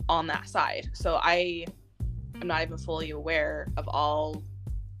on that side. So I am not even fully aware of all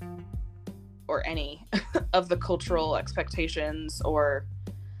or any of the cultural expectations or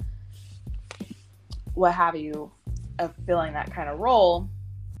what have you of filling that kind of role.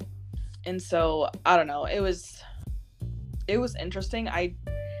 And so I don't know, it was interesting.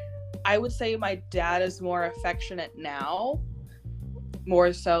 I would say my dad is more affectionate now,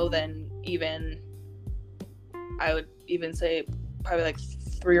 more so than I would even say probably like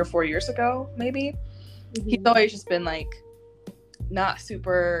 3 or 4 years ago, maybe. Mm-hmm. He's always just been like not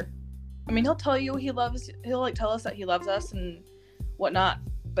super. I mean, he'll like tell us that he loves us and whatnot,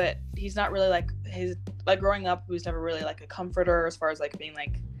 but he's not really like growing up, he was never really like a comforter as far as like being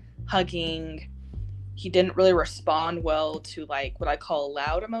like hugging. He didn't really respond well to like what I call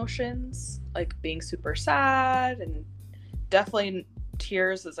loud emotions, like being super sad, and definitely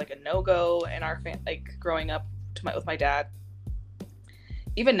tears is like a no-go in our like growing up with my dad.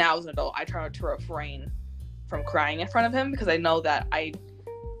 Even now as an adult, I try to refrain from crying in front of him because I know that I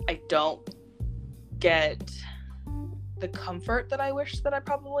don't get the comfort that I wish that I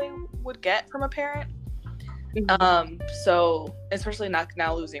probably would get from a parent. Mm-hmm. So especially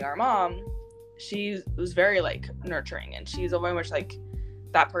now losing our mom, she was very like nurturing, and she's very much like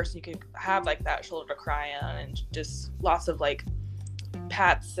that person you could have like that shoulder to cry on, and just lots of like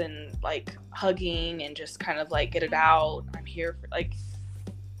pats and like hugging and just kind of like get it out. I'm here for like,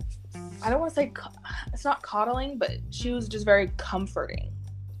 I don't want to say it's not coddling, but she was just very comforting.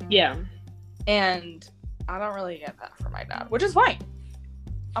 Yeah. And I don't really get that from my dad, which is fine.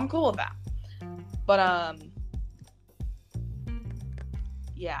 I'm cool with that. But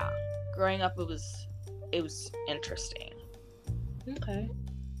yeah, growing up it was interesting. Okay.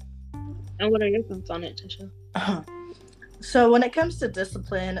 And what are your thoughts on it, Tisha? So when it comes to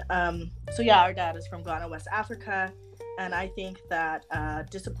discipline, so yeah, our dad is from Ghana, West Africa, and I think that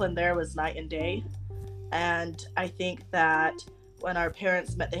discipline there was night and day. And I think that when our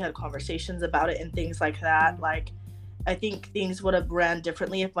parents met, they had conversations about it and things like that. Like, I think things would have ran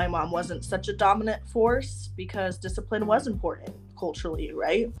differently if my mom wasn't such a dominant force, because discipline was important culturally,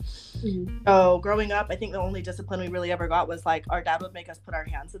 right? Mm-hmm. So growing up, I think the only discipline we really ever got was like our dad would make us put our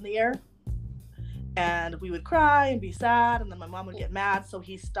hands in the air, and we would cry and be sad, and then my mom would get mad, so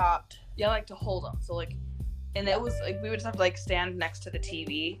he stopped. Yeah, like to hold them. So like, and it was like we would just have to like stand next to the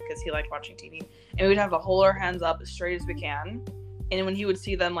TV because he liked watching TV, and we'd have to hold our hands up as straight as we can. And when he would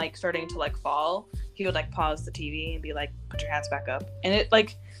see them like starting to like fall, he would like pause the TV and be like, "Put your hands back up." And it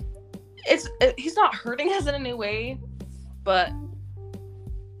like, he's not hurting us in any way, but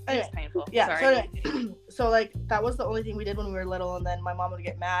it's painful. Yeah. Sorry. So like that was the only thing we did when we were little, and then my mom would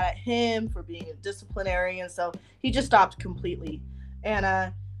get mad at him for being a disciplinary, and so he just stopped completely.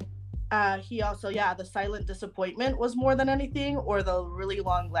 And he also, the silent disappointment was more than anything, or the really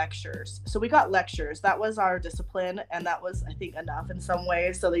long lectures. So we got lectures. That was our discipline, and that was, I think, enough in some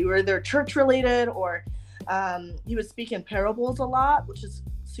ways. So they were either church related, or he would speak in parables a lot, which is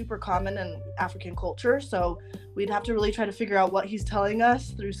super common in African culture. So we'd have to really try to figure out what he's telling us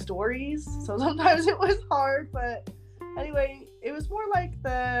through stories. So sometimes it was hard, but anyway, it was more like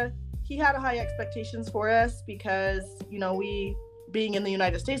he had high expectations for us because, we being in the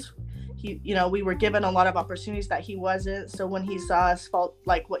United States, we were given a lot of opportunities that he wasn't. So when he saw us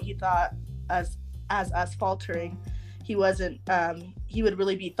what he thought as us faltering, he wasn't, he would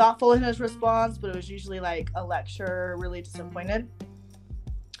really be thoughtful in his response, but it was usually like a lecture, really disappointed.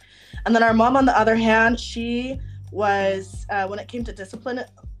 And then our mom, on the other hand, she was, when it came to discipline, it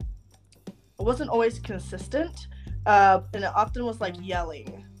wasn't always consistent, and it often was like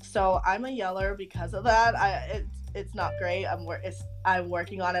yelling. So I'm a yeller because of that. It's not great. I'm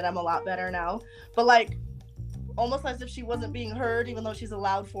working on it. I'm a lot better now. But like, almost as if she wasn't being heard, even though she's a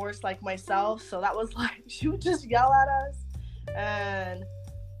loud force like myself. So that was like, she would just yell at us, and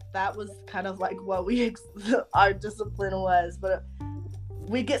that was kind of like what our discipline was. But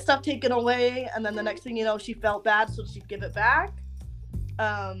we'd get stuff taken away, and then the next thing you know, she felt bad, so she'd give it back.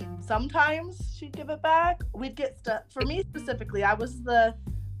 Sometimes she'd give it back. We'd get stuff. For me specifically, I was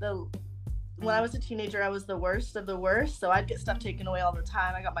when I was a teenager, I was the worst of the worst. So I'd get stuff taken away all the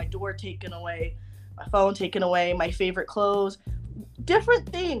time. I got my door taken away, my phone taken away, my favorite clothes, different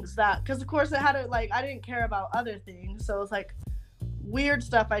things because of course I didn't care about other things. So it was like weird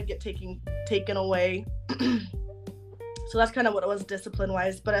stuff I'd get taken away. So that's kind of what it was discipline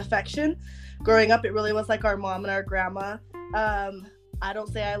wise. But affection, growing up, it really was like our mom and our grandma. I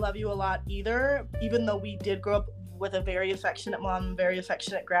don't say I love you a lot either, even though we did grow up with a very affectionate mom and very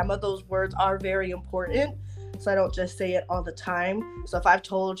affectionate grandma. Those words are very important. So I don't just say it all the time. So if I've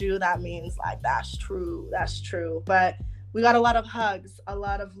told you, that means like, that's true. But we got a lot of hugs, a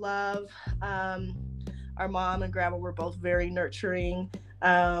lot of love. Our mom and grandma were both very nurturing.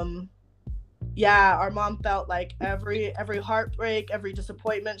 Our mom felt like every heartbreak, every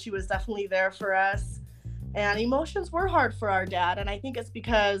disappointment, she was definitely there for us. And emotions were hard for our dad. And I think it's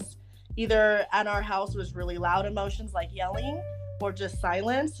because either at our house was really loud emotions like yelling or just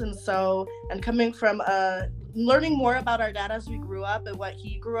silence. And coming from learning more about our dad as we grew up and what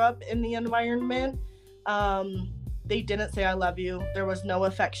he grew up in the environment, they didn't say I love you. There was no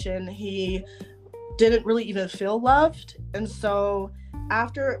affection. He didn't really even feel loved. And so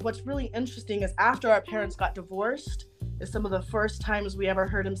what's really interesting is after our parents got divorced is some of the first times we ever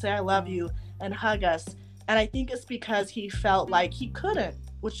heard him say I love you and hug us. And I think it's because he felt like he couldn't,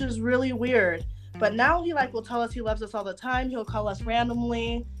 which is really weird. But now he will tell us he loves us all the time. He'll call us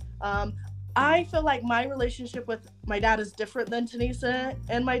randomly. I feel like my relationship with my dad is different than Tanisa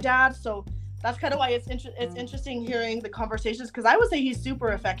and my dad. So that's kind of why it's interesting hearing the conversations, because I would say he's super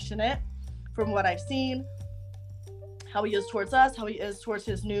affectionate from what I've seen. How he is towards us, how he is towards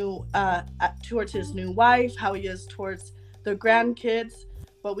his new wife, how he is towards the grandkids.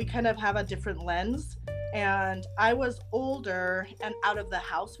 But we kind of have a different lens. And I was older and out of the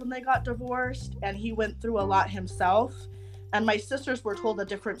house when they got divorced, and he went through a lot himself. And my sisters were told a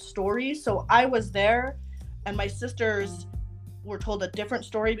different story. So I was there, and my sisters were told a different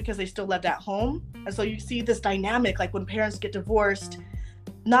story because they still lived at home. And so you see this dynamic, like when parents get divorced,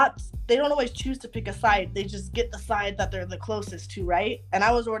 they don't always choose to pick a side. They just get the side that they're the closest to, right? And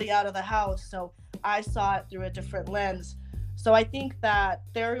I was already out of the house, so I saw it through a different lens. So I think that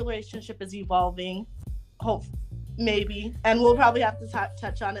their relationship is evolving. Maybe, and we'll probably have to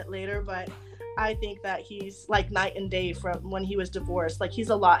touch on it later, but I think that he's like night and day from when he was divorced. Like, he's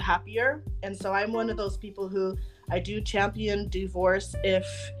a lot happier. And so I'm one of those people who I do champion divorce if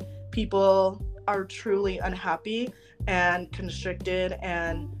people are truly unhappy and constricted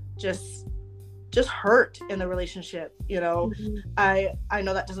and just hurt in the relationship. Mm-hmm. I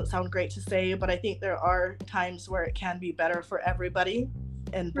know that doesn't sound great to say, but I think there are times where it can be better for everybody,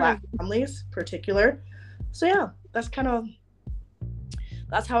 and Black families particular. So yeah, that's how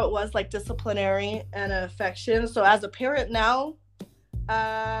it was, like disciplinary and affection. So as a parent now,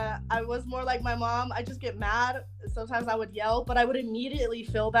 I was more like my mom. I just get mad. Sometimes I would yell, but I would immediately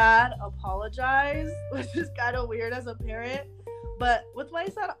feel bad, apologize, which is kind of weird as a parent. But with my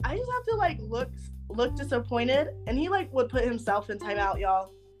son, I just have to look disappointed, and he would put himself in timeout,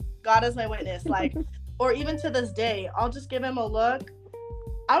 y'all. God is my witness. Or even to this day, I'll just give him a look.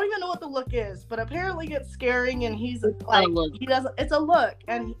 I don't even know what the look is, but apparently it's scaring, and he's he doesn't. It's a look,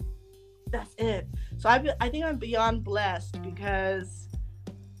 and that's it. So I think I'm beyond blessed because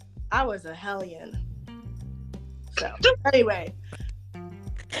I was a hellion. So anyway,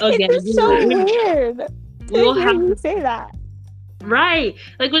 it's so weird. We'll have to say that. Right,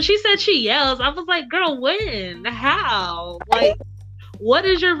 like when she said she yells, I was like, "Girl, when? How? Like, what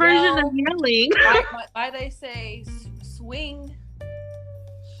is your version of yelling?" Why they say swing?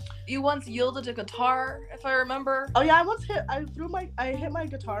 You once yielded a guitar, if I remember. Oh yeah, I hit my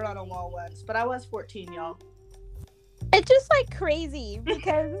guitar on a wall once, but I was 14, y'all. It's just crazy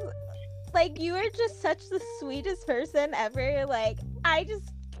because you are just such the sweetest person ever. I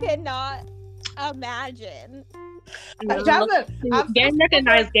just cannot imagine. No. Jasmine, I'm Game still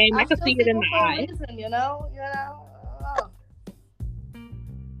recognized game. I I'm can still see it in single the for a eye. reason, you know.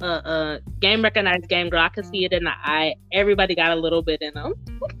 Game recognized game, girl. I can see it in the eye. Everybody got a little bit in them.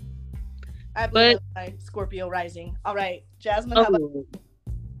 I believe that's my Scorpio rising. All right, Jasmine, how about Oh,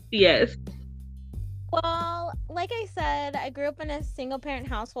 yes. Well, like I said, I grew up in a single parent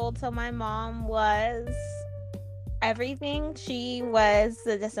household, so my mom was everything. She was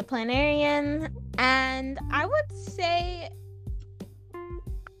the disciplinarian, and I would say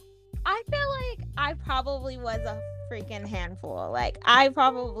I feel like I probably was a freaking handful. Like, I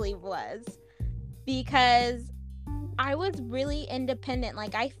probably was, because I was really independent.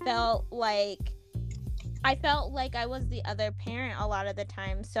 Like, I felt like I was the other parent a lot of the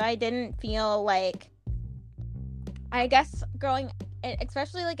time. So I didn't feel like, I guess growing,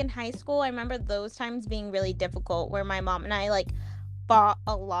 especially like in high school, I remember those times being really difficult, where my mom and I like fought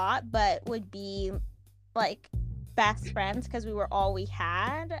a lot, but would be like best friends because we were all we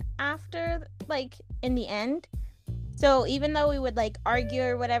had after, like, in the end. So even though we would like argue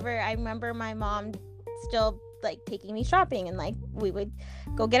or whatever, I remember my mom still like taking me shopping, and like we would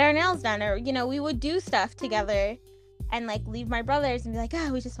go get our nails done, or we would do stuff together, and like leave my brothers and be like,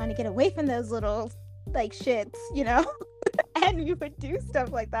 oh, we just want to get away from those little like shits, and we would do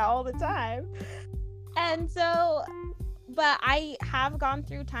stuff like that all the time. And so, but I have gone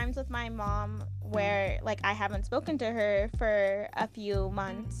through times with my mom where like I haven't spoken to her for a few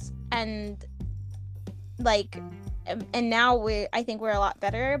months, and like, and now I think we're a lot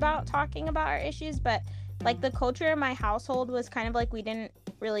better about talking about our issues. But like the culture in my household was kind of like we didn't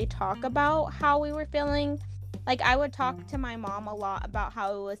really talk about how we were feeling. Like, I would talk to my mom a lot about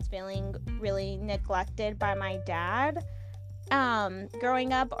how I was feeling really neglected by my dad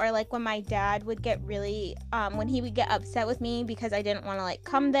growing up, or like when my dad would get really when he would get upset with me because I didn't want to like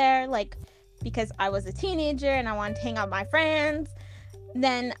come there, like because I was a teenager and I wanted to hang out with my friends.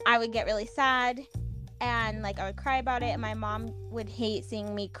 Then I would get really sad, and like I would cry about it, and my mom would hate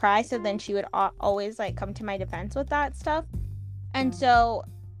seeing me cry, so then she would always like come to my defense with that stuff. And so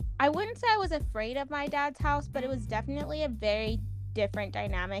I wouldn't say I was afraid of my dad's house, but it was definitely a very different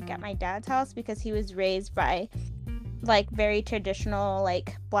dynamic at my dad's house, because he was raised by like very traditional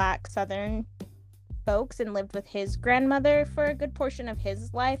like Black Southern folks and lived with his grandmother for a good portion of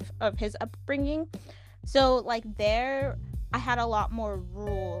his life, of his upbringing. So like there I had a lot more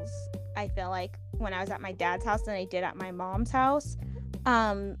rules, I feel like, when I was at my dad's house than I did at my mom's house.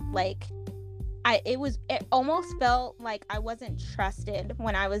 Like it almost felt like I wasn't trusted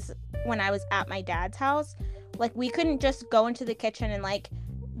when I was at my dad's house. Like, we couldn't just go into the kitchen and like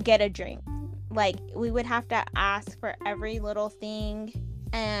get a drink. Like, we would have to ask for every little thing,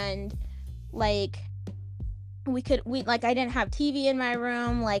 and like we like, I didn't have TV in my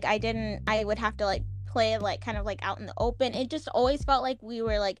room. Like, I would have to like play like kind of like out in the open. It just always felt like we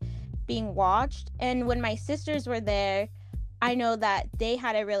were like being watched. And when my sisters were there, I know that they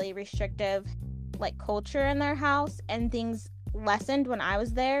had a really restrictive like culture in their house, and things lessened when I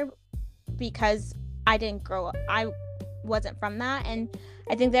was there because I didn't grow up. I wasn't from that, and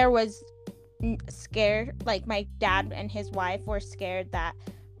I think there was scared, like my dad and his wife were scared that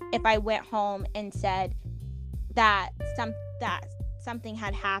if I went home and said that something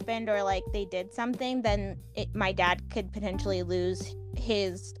had happened, or like they did something, then my dad could potentially lose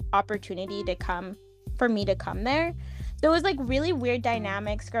his opportunity for me to come there. So it was like really weird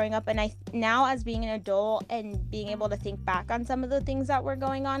dynamics growing up. And now as being an adult and being able to think back on some of the things that were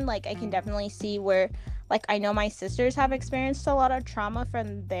going on, like I can definitely see where, like, I know my sisters have experienced a lot of trauma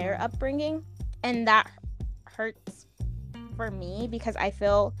from their upbringing, and that hurts for me because I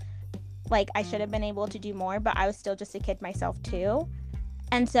feel like I should have been able to do more, but I was still just a kid myself too.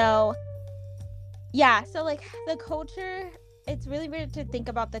 And so yeah, so like the culture, it's really weird to think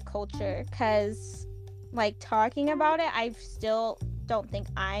about the culture, because like talking about it, I still don't think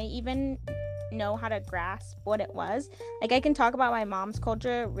I even know how to grasp what it was. Like, I can talk about my mom's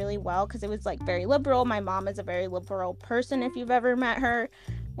culture really well because it was like very liberal. My mom is a very liberal person, if you've ever met her.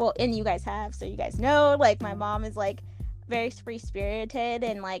 Well, and you guys have, so you guys know, like, my mom is like very free spirited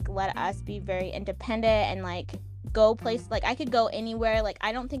and like let us be very independent and like go places. Like, I could go anywhere. Like,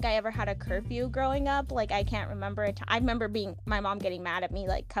 I don't think I ever had a curfew growing up. Like, I can't remember a time. I remember my mom getting mad at me,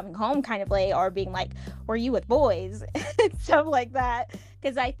 like coming home kind of late, or being like, were you with boys? And stuff like that,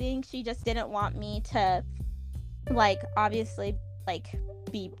 because I think she just didn't want me to, like, obviously like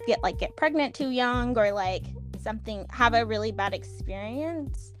get pregnant too young, or like something, have a really bad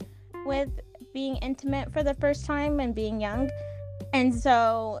experience with being intimate for the first time and being young. And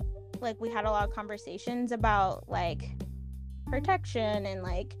so like we had a lot of conversations about like protection and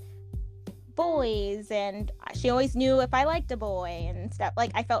like boys, and she always knew if I liked a boy and stuff.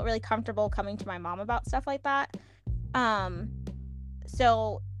 Like I felt really comfortable coming to my mom about stuff like that.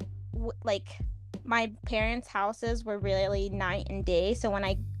 So like my parents' houses were really night and day, so when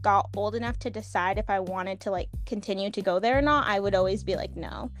I got old enough to decide if I wanted to like continue to go there or not, I would always be like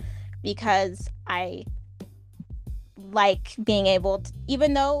no, because I like being able to,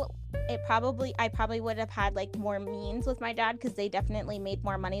 even though I probably would have had like more means with my dad, because they definitely made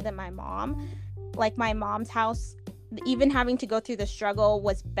more money than my mom. Like my mom's house, even having to go through the struggle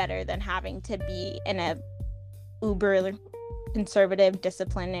was better than having to be in a uber conservative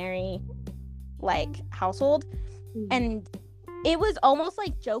disciplinary like household. And it was almost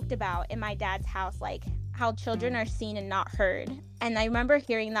like joked about in my dad's house, like how children are seen and not heard. And I remember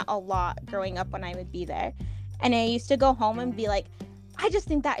hearing that a lot growing up when I would be there. And I used to go home and be like, I just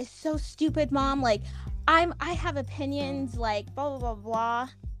think that is so stupid, Mom. Like, I have opinions, like, blah, blah, blah, blah.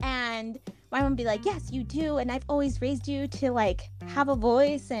 And my mom would be like, yes, you do. And I've always raised you to, like, have a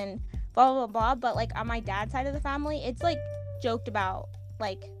voice and blah, blah, blah. But, like, on my dad's side of the family, it's, like, joked about,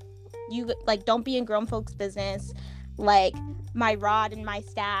 like, you, like, don't be in grown folks' business. Like, my rod and my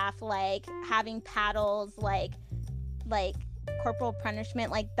staff, like, having paddles, like, corporal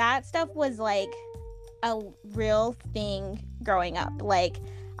punishment. Like, that stuff was, like, a real thing growing up. Like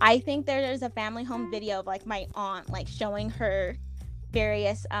I think there's a family home video of like my aunt like showing her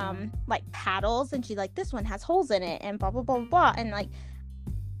various like paddles, and she's like, this one has holes in it and blah blah blah blah. And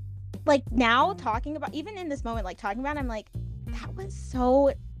like now talking about, even in this moment like talking about it, I'm like, that was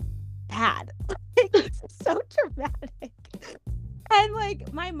so bad. It's so dramatic. And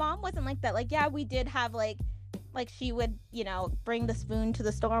like my mom wasn't like that. Like yeah, we did have like she would, you know, bring the spoon to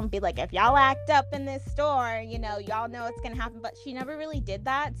the store and be like, if y'all act up in this store, you know, y'all know what's gonna happen. But she never really did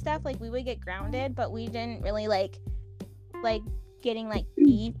that stuff. Like we would get grounded, but we didn't really like getting like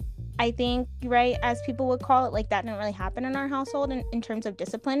beat, I think, right, as people would call it. Like that didn't really happen in our household in terms of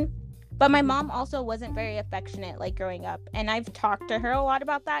discipline. But my mom also wasn't very affectionate like growing up, and I've talked to her a lot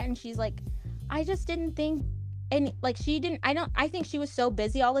about that, and she's like, I just didn't think, and like I think she was so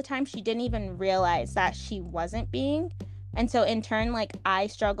busy all the time she didn't even realize that she wasn't being. And so in turn, like I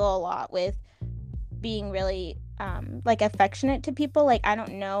struggle a lot with being really like affectionate to people. Like I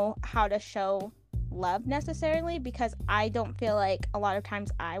don't know how to show love necessarily, because I don't feel like a lot of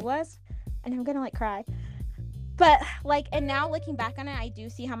times I was, and I'm gonna like cry. But like, and now looking back on it, I do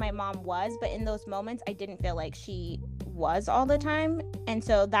see how my mom was, but in those moments I didn't feel like she was all the time. And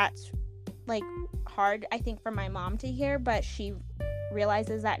so that's like hard, I think, for my mom to hear, but she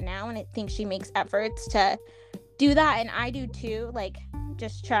realizes that now, and I think she makes efforts to do that, and I do too, like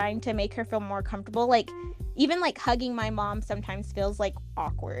just trying to make her feel more comfortable. Like even like hugging my mom sometimes feels like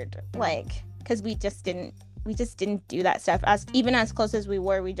awkward, like because we just didn't do that stuff as close as we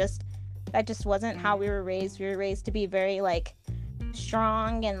were. That just wasn't how we were raised. We were raised to be very like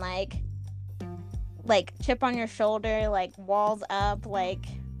strong and like chip on your shoulder, like walls up, like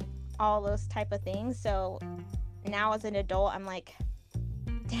all those type of things. So now as an adult, I'm like,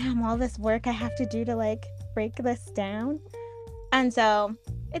 damn, all this work I have to do to like break this down. And so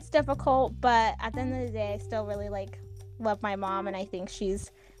it's difficult, but at the end of the day, I still really like love my mom, and I think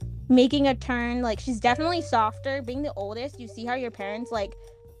she's making a turn. Like she's definitely softer. Being the oldest, you see how your parents like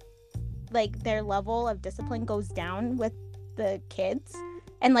their level of discipline goes down with the kids.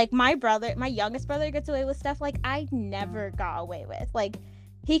 And like my youngest brother gets away with stuff like I never got away with. Like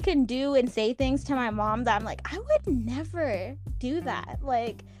he can do and say things to my mom that I'm like, I would never do that.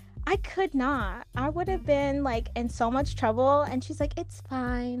 Like I could not. I would have been like in so much trouble. And she's like, it's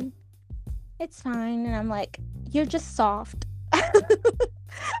fine. And I'm like, you're just soft.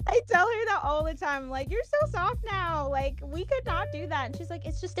 I tell her that all the time. I'm like, you're so soft now. Like we could not do that. And she's like,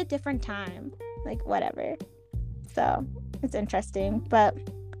 it's just a different time. Like whatever. So it's interesting. But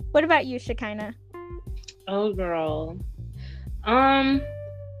what about you, Shekinah? Oh girl.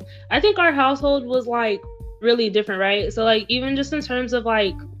 I think our household was like really different, right? So like even just in terms of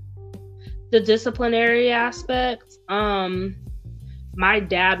like the disciplinary aspect, my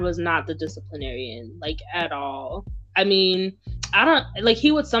dad was not the disciplinarian like at all. I mean, I don't like,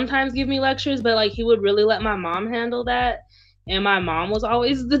 he would sometimes give me lectures, but like he would really let my mom handle that, and my mom was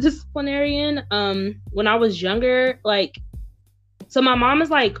always the disciplinarian. When I was younger, like, so my mom is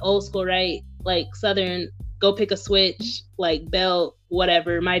like old school, right? Like Southern, go pick a switch, like belt,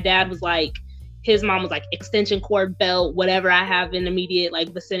 whatever. My dad was like, his mom was like extension cord, belt, whatever I have in immediate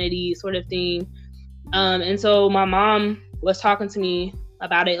like vicinity sort of thing. And so my mom was talking to me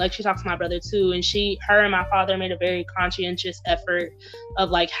about it, like she talks to my brother too, and her and my father made a very conscientious effort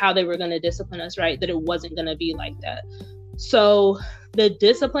of like how they were going to discipline us, right? That it wasn't going to be like that. So the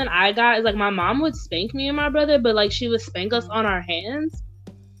discipline I got is like my mom would spank me and my brother, but like she would spank us on our hands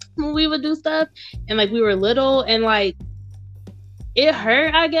when we would do stuff, and like we were little, and like it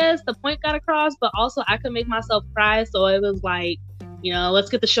hurt, I guess. The point got across, but also I could make myself cry, so it was like, you know, let's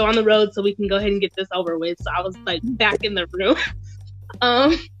get the show on the road so we can go ahead and get this over with. So I was like back in the room.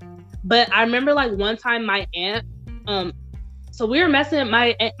 But I remember like one time my aunt, so we were messing.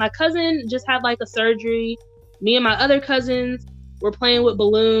 My cousin just had like a surgery. Me and my other cousins were playing with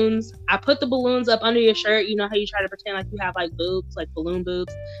balloons. I put the balloons up under your shirt. You know how you try to pretend like you have like boobs, like balloon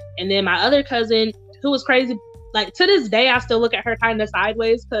boobs. And then my other cousin, who was crazy, like to this day, I still look at her kind of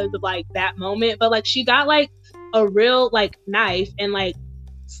sideways because of like that moment. But like she got like a real like knife and like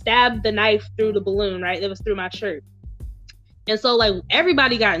stabbed the knife through the balloon, right? It was through my shirt. And so like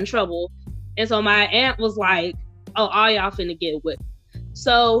everybody got in trouble. And so my aunt was like, oh, all y'all finna get whipped.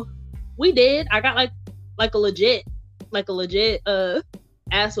 So we did. I got like a legit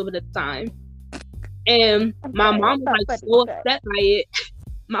ass whooping at the time. And my mom was like so upset by it.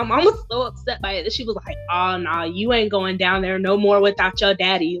 My mom was so upset by it that she was like, oh nah, you ain't going down there no more without your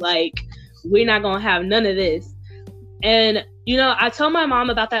daddy. Like, we're not gonna have none of this. And you know, I tell my mom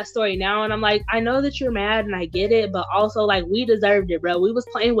about that story now, and I'm like, I know that you're mad and I get it, but also like we deserved it, bro. We was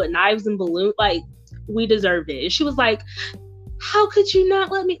playing with knives and balloons, like we deserved it. And she was like, how could you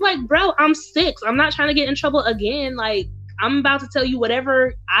not let me? Like, bro, I'm 6. I'm not trying to get in trouble again. Like, I'm about to tell you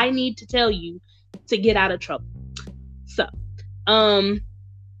whatever I need to tell you to get out of trouble. So,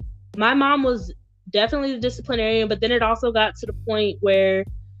 my mom was definitely the disciplinarian, but then it also got to the point where,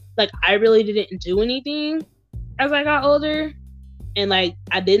 like, I really didn't do anything as I got older, and like,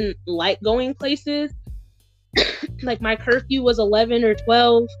 I didn't like going places. Like, my curfew was 11 or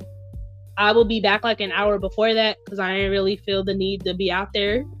 12. I will be back like an hour before that because I didn't really feel the need to be out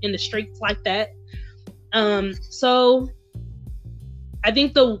there in the streets like that. So I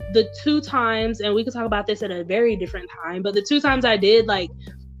think the 2 times, and we could talk about this at a very different time, but the 2 times I did like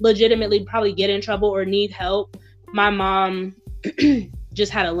legitimately probably get in trouble or need help, my mom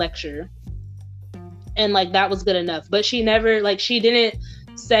just had a lecture, and like that was good enough. But she never, like, she didn't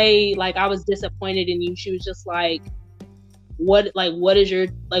say like I was disappointed in you. She was just like, what was your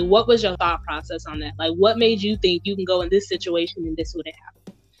thought process on that? Like, what made you think you can go in this situation and this wouldn't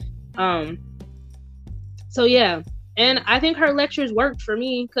happen? So yeah, and I think her lectures worked for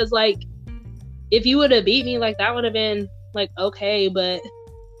me because like if you would have beat me, like that would have been like okay, but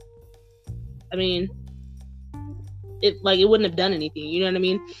I mean, it wouldn't have done anything, you know what I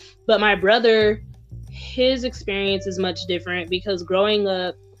mean? But my brother, his experience is much different because growing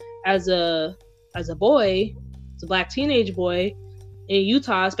up as a boy, a Black teenage boy in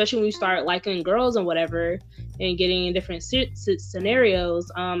Utah, especially when you start liking girls and whatever and getting in different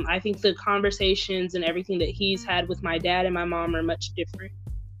scenarios, I think the conversations and everything that he's had with my dad and my mom are much different,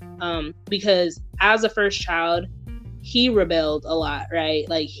 because as a first child he rebelled a lot, right?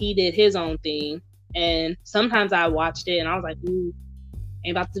 Like he did his own thing, and sometimes I watched it and I was like, ooh,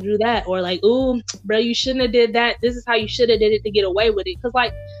 ain't about to do that, or like, ooh, bro, you shouldn't have did that, this is how you should have did it to get away with it. Because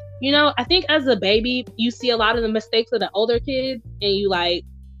like, you know, I think as a baby, you see a lot of the mistakes of the older kid and you like,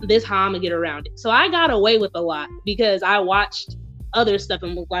 this how I'm gonna get around it. So I got away with a lot because I watched other stuff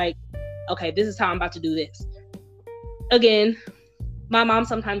and was like, okay, this is how I'm about to do this. Again, my mom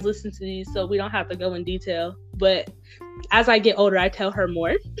sometimes listens to these, so we don't have to go in detail. But as I get older, I tell her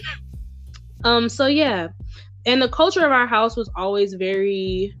more. So yeah. And the culture of our house was always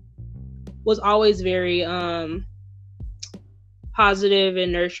very positive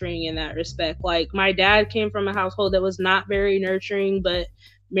and nurturing in that respect. Like my dad came from a household that was not very nurturing, but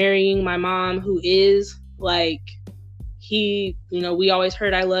marrying my mom, who is like, he, you know, we always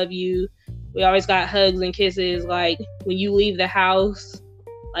heard I love you. We always got hugs and kisses. Like when you leave the house,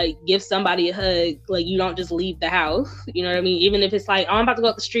 like give somebody a hug. Like you don't just leave the house. You know what I mean? Even if it's like, oh, I'm about to go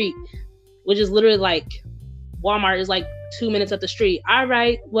up the street, which is literally like Walmart is like 2 minutes up the street. All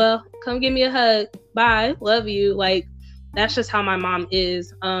right, well, come give me a hug. Bye. Love you. Like that's just how my mom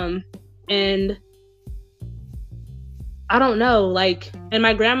is. And I don't know, like, and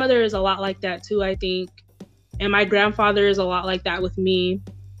my grandmother is a lot like that too, I think. And my grandfather is a lot like that with me,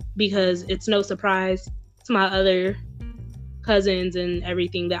 because it's no surprise to my other cousins and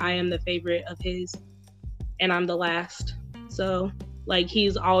everything that I am the favorite of his and I'm the last. So like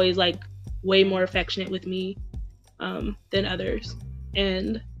he's always like way more affectionate with me than others.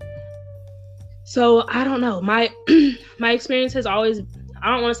 And so I don't know, my experience has always,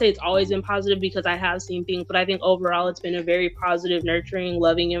 I don't want to say it's always been positive because I have seen things, but I think overall it's been a very positive, nurturing,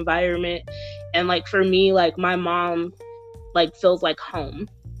 loving environment. And like for me, like my mom like feels like home.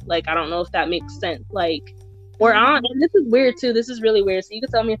 Like I don't know if that makes sense. Like or aunt, and this is weird too. This is really weird. So you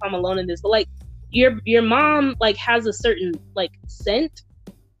can tell me if I'm alone in this, but like your mom like has a certain like scent.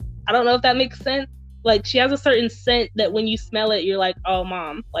 I don't know if that makes sense. Like she has a certain scent that when you smell it, you're like, oh,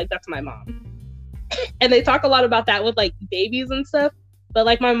 mom, like that's my mom. And they talk a lot about that with like babies and stuff. But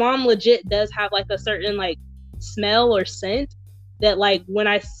like my mom legit does have like a certain like smell or scent that like when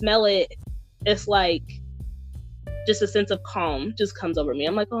I smell it, it's like just a sense of calm just comes over me.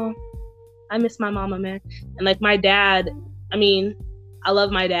 I'm like, oh, I miss my mama, man. And like my dad, I mean, I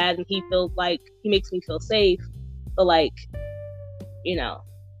love my dad and he feels like he makes me feel safe. But like, you know,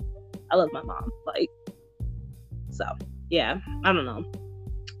 I love my mom. Like, so yeah, I don't know.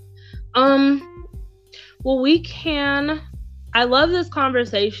 Well, I love this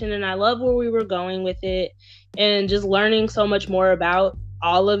conversation and I love where we were going with it and just learning so much more about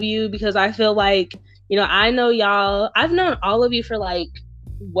all of you, because I feel like, you know, I know y'all, I've known all of you for like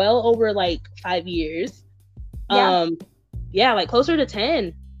well over like 5 years. Yeah, like closer to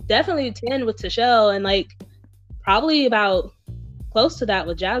 10, definitely 10 with Tashelle, and like probably about close to that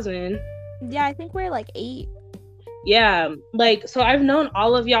with Jasmine. Yeah, I think we're like 8. Yeah, like, so I've known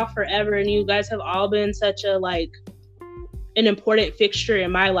all of y'all forever, and you guys have all been such a like an important fixture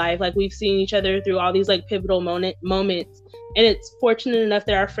in my life. Like we've seen each other through all these like pivotal moments, and it's fortunate enough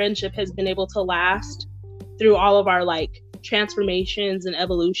that our friendship has been able to last through all of our like transformations and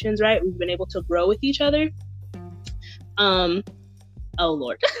evolutions, right? We've been able to grow with each other. Oh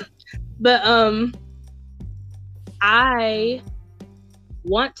Lord. But I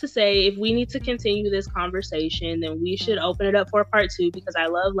want to say if we need to continue this conversation, then we should open it up for a part 2, because I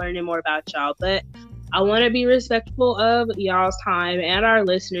love learning more about y'all. But I want to be respectful of y'all's time and our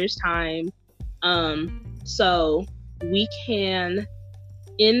listeners' time. So we can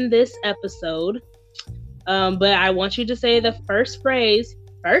end this episode. But I want you to say the first phrase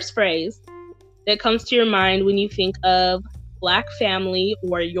that comes to your mind when you think of Black family,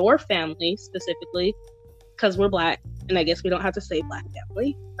 or your family specifically, because we're Black, and I guess we don't have to say Black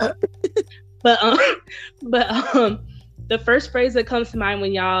family. But the first phrase that comes to mind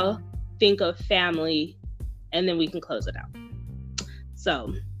when y'all think of family, and then we can close it out.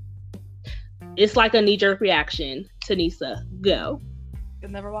 So it's like a knee-jerk reaction. Tanisa, go.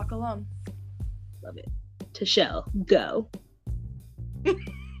 You'll never walk alone. Love it. Tashelle, go.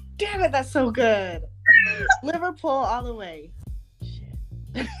 Damn it, that's so good. Liverpool all the way. Shit.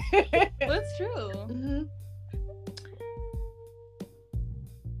 Well, it's true. Mm-hmm.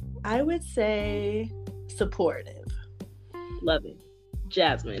 I would say supportive. Love it.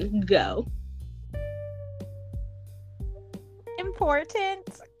 Jasmine, go.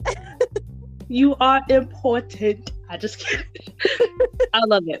 Important. You are important. I just kidding. I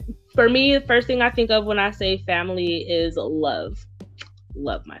love it. For me, the first thing I think of when I say family is love.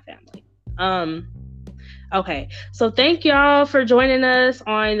 Love my family. Okay, so thank y'all for joining us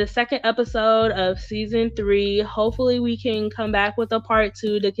on the second episode of season 3. Hopefully we can come back with a part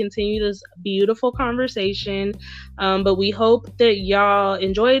 2 to continue this beautiful conversation. But we hope that y'all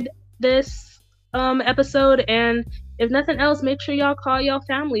enjoyed this episode, and if nothing else, make sure y'all call y'all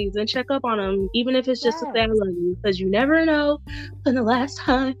families and check up on them, even if it's just to say I love you, because you never know when the last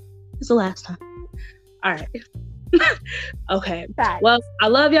time is the last time. All right. Okay. Thanks. Well, I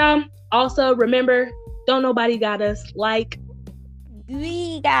love y'all. Also, remember, don't nobody got us. Like,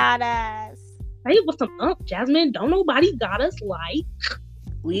 We got us. hey, what's up, Jasmine? Don't nobody got us. Like,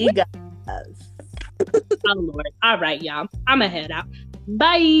 We got us. oh Lord. All right, y'all. I'ma head out.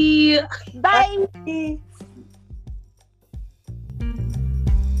 Bye. Bye. Bye.